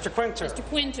 McCharles. Mr. Quinter. Mr.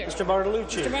 Quinter. Mr.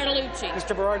 Bartolucci. Mr. Bartolucci.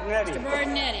 Mr. Berardinetti. Mr.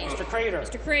 Berardinetti. Mr. Crater.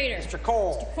 Mr. Crater. Mr.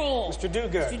 Cole. Mr. Cole. Mr.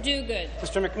 Duguid. Mr. Duguid.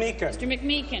 Mr. McMeekin. Mr.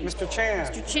 McMeekin. Mr.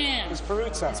 Chan. Mr. Chan. Ms.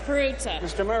 Peruzza. Ms. Peruzza.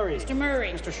 Mr. Murray. Mr.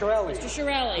 Murray. Mr. Shirelli. Mr.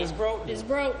 Shirelli. Ms. Broughton. Ms.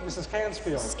 Broughton. Mrs.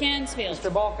 Cansfield. Mrs. Cansfield. Mr.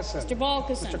 Balkison. Mr.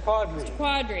 Balkison. Mr. Quadri. Mr.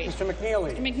 Quadri. Mr.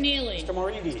 McNeely. Mr. McNeely. Mr.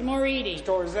 Moridi. Mr. Moridi. Mr.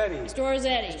 Orzetti. Mr.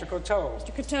 Orzetti. Mr. Coteau.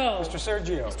 Mr. Coteau. Mr.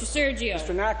 Sergio. Mr. Sergio.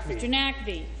 Mr. Nakvi. Mr.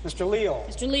 Nakvi. Mr. Leal.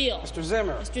 Mr. Leal. Mr.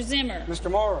 Zimmer. Mr. Zimmer.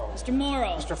 Mr. Morrow. Mr.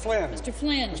 Morrow. Mr. Flynn. Mr.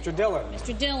 Flynn. Mr. Dillon.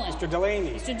 Mr. Dillon. Mr.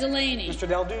 Delaney. Mr. Delaney. Mr.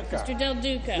 Del Duca. Mr. Del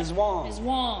Duca. Ms. Wong. Ms.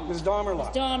 Wong. Ms. Domerla.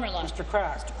 Ms. Domerla. Mr.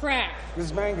 Crack. Mr. Crack.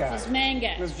 Ms. Mangat. Ms.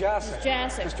 Mangat. Ms. Jassic. Ms.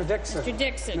 Jassic. Mr. Dixon. Mr.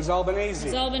 Dixon. Ms. Albanese.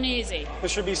 Ms. Albanese.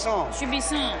 Mr. Bisson. Mr.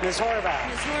 Bisson. Ms. Horvath.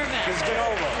 Ms. Horvath. Ms.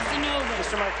 DeNovo. Ms. DeNovo.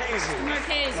 Mr. Marchese. Mr.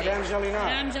 Marchese. Madame Jelena.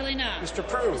 Madame Jelena. Mr.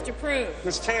 Prue. Mr. Prue.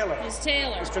 Ms. Taylor. Ms.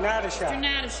 Taylor. Mr. Nadishak. Mr.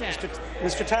 Nadishak.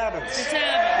 Mr. Tabbins. Mr.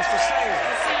 Tabbins. Mr. Singh.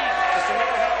 Mr. Singh. Mr.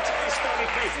 Miller Hamilton East Stony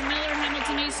Creek. Mr. Miller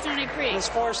Hamilton East Stony Creek. Ms.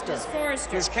 Forster. Ms.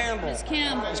 Forster. Ms. Campbell. Ms.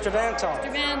 Campbell. Mr. Vantoff.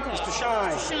 Mr. Vantoff. Mr.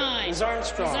 Shine. Mr. Shine. Ms.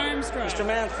 Armstrong. Ms. Armstrong. Mr.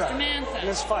 Mantha. Mr. Mantha.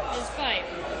 Ms. Fife. Ms. Fife.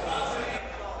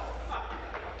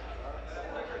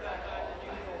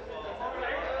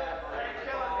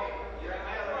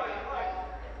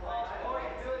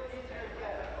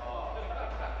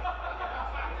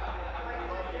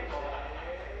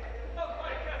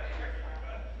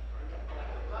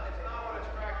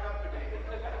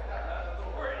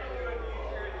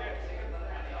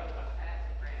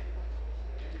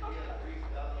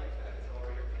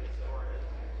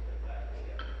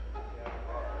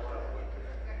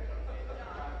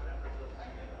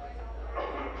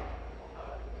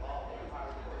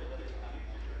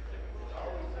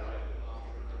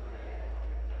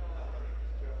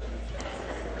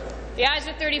 The ayes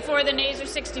are 34, the nays are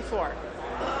 64.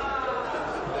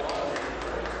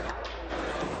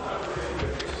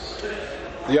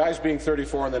 The ayes being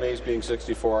 34 and the nays being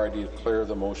 64, I declare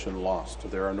the motion lost.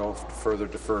 There are no further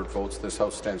deferred votes. This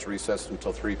House stands recessed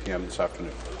until 3 p.m. this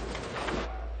afternoon.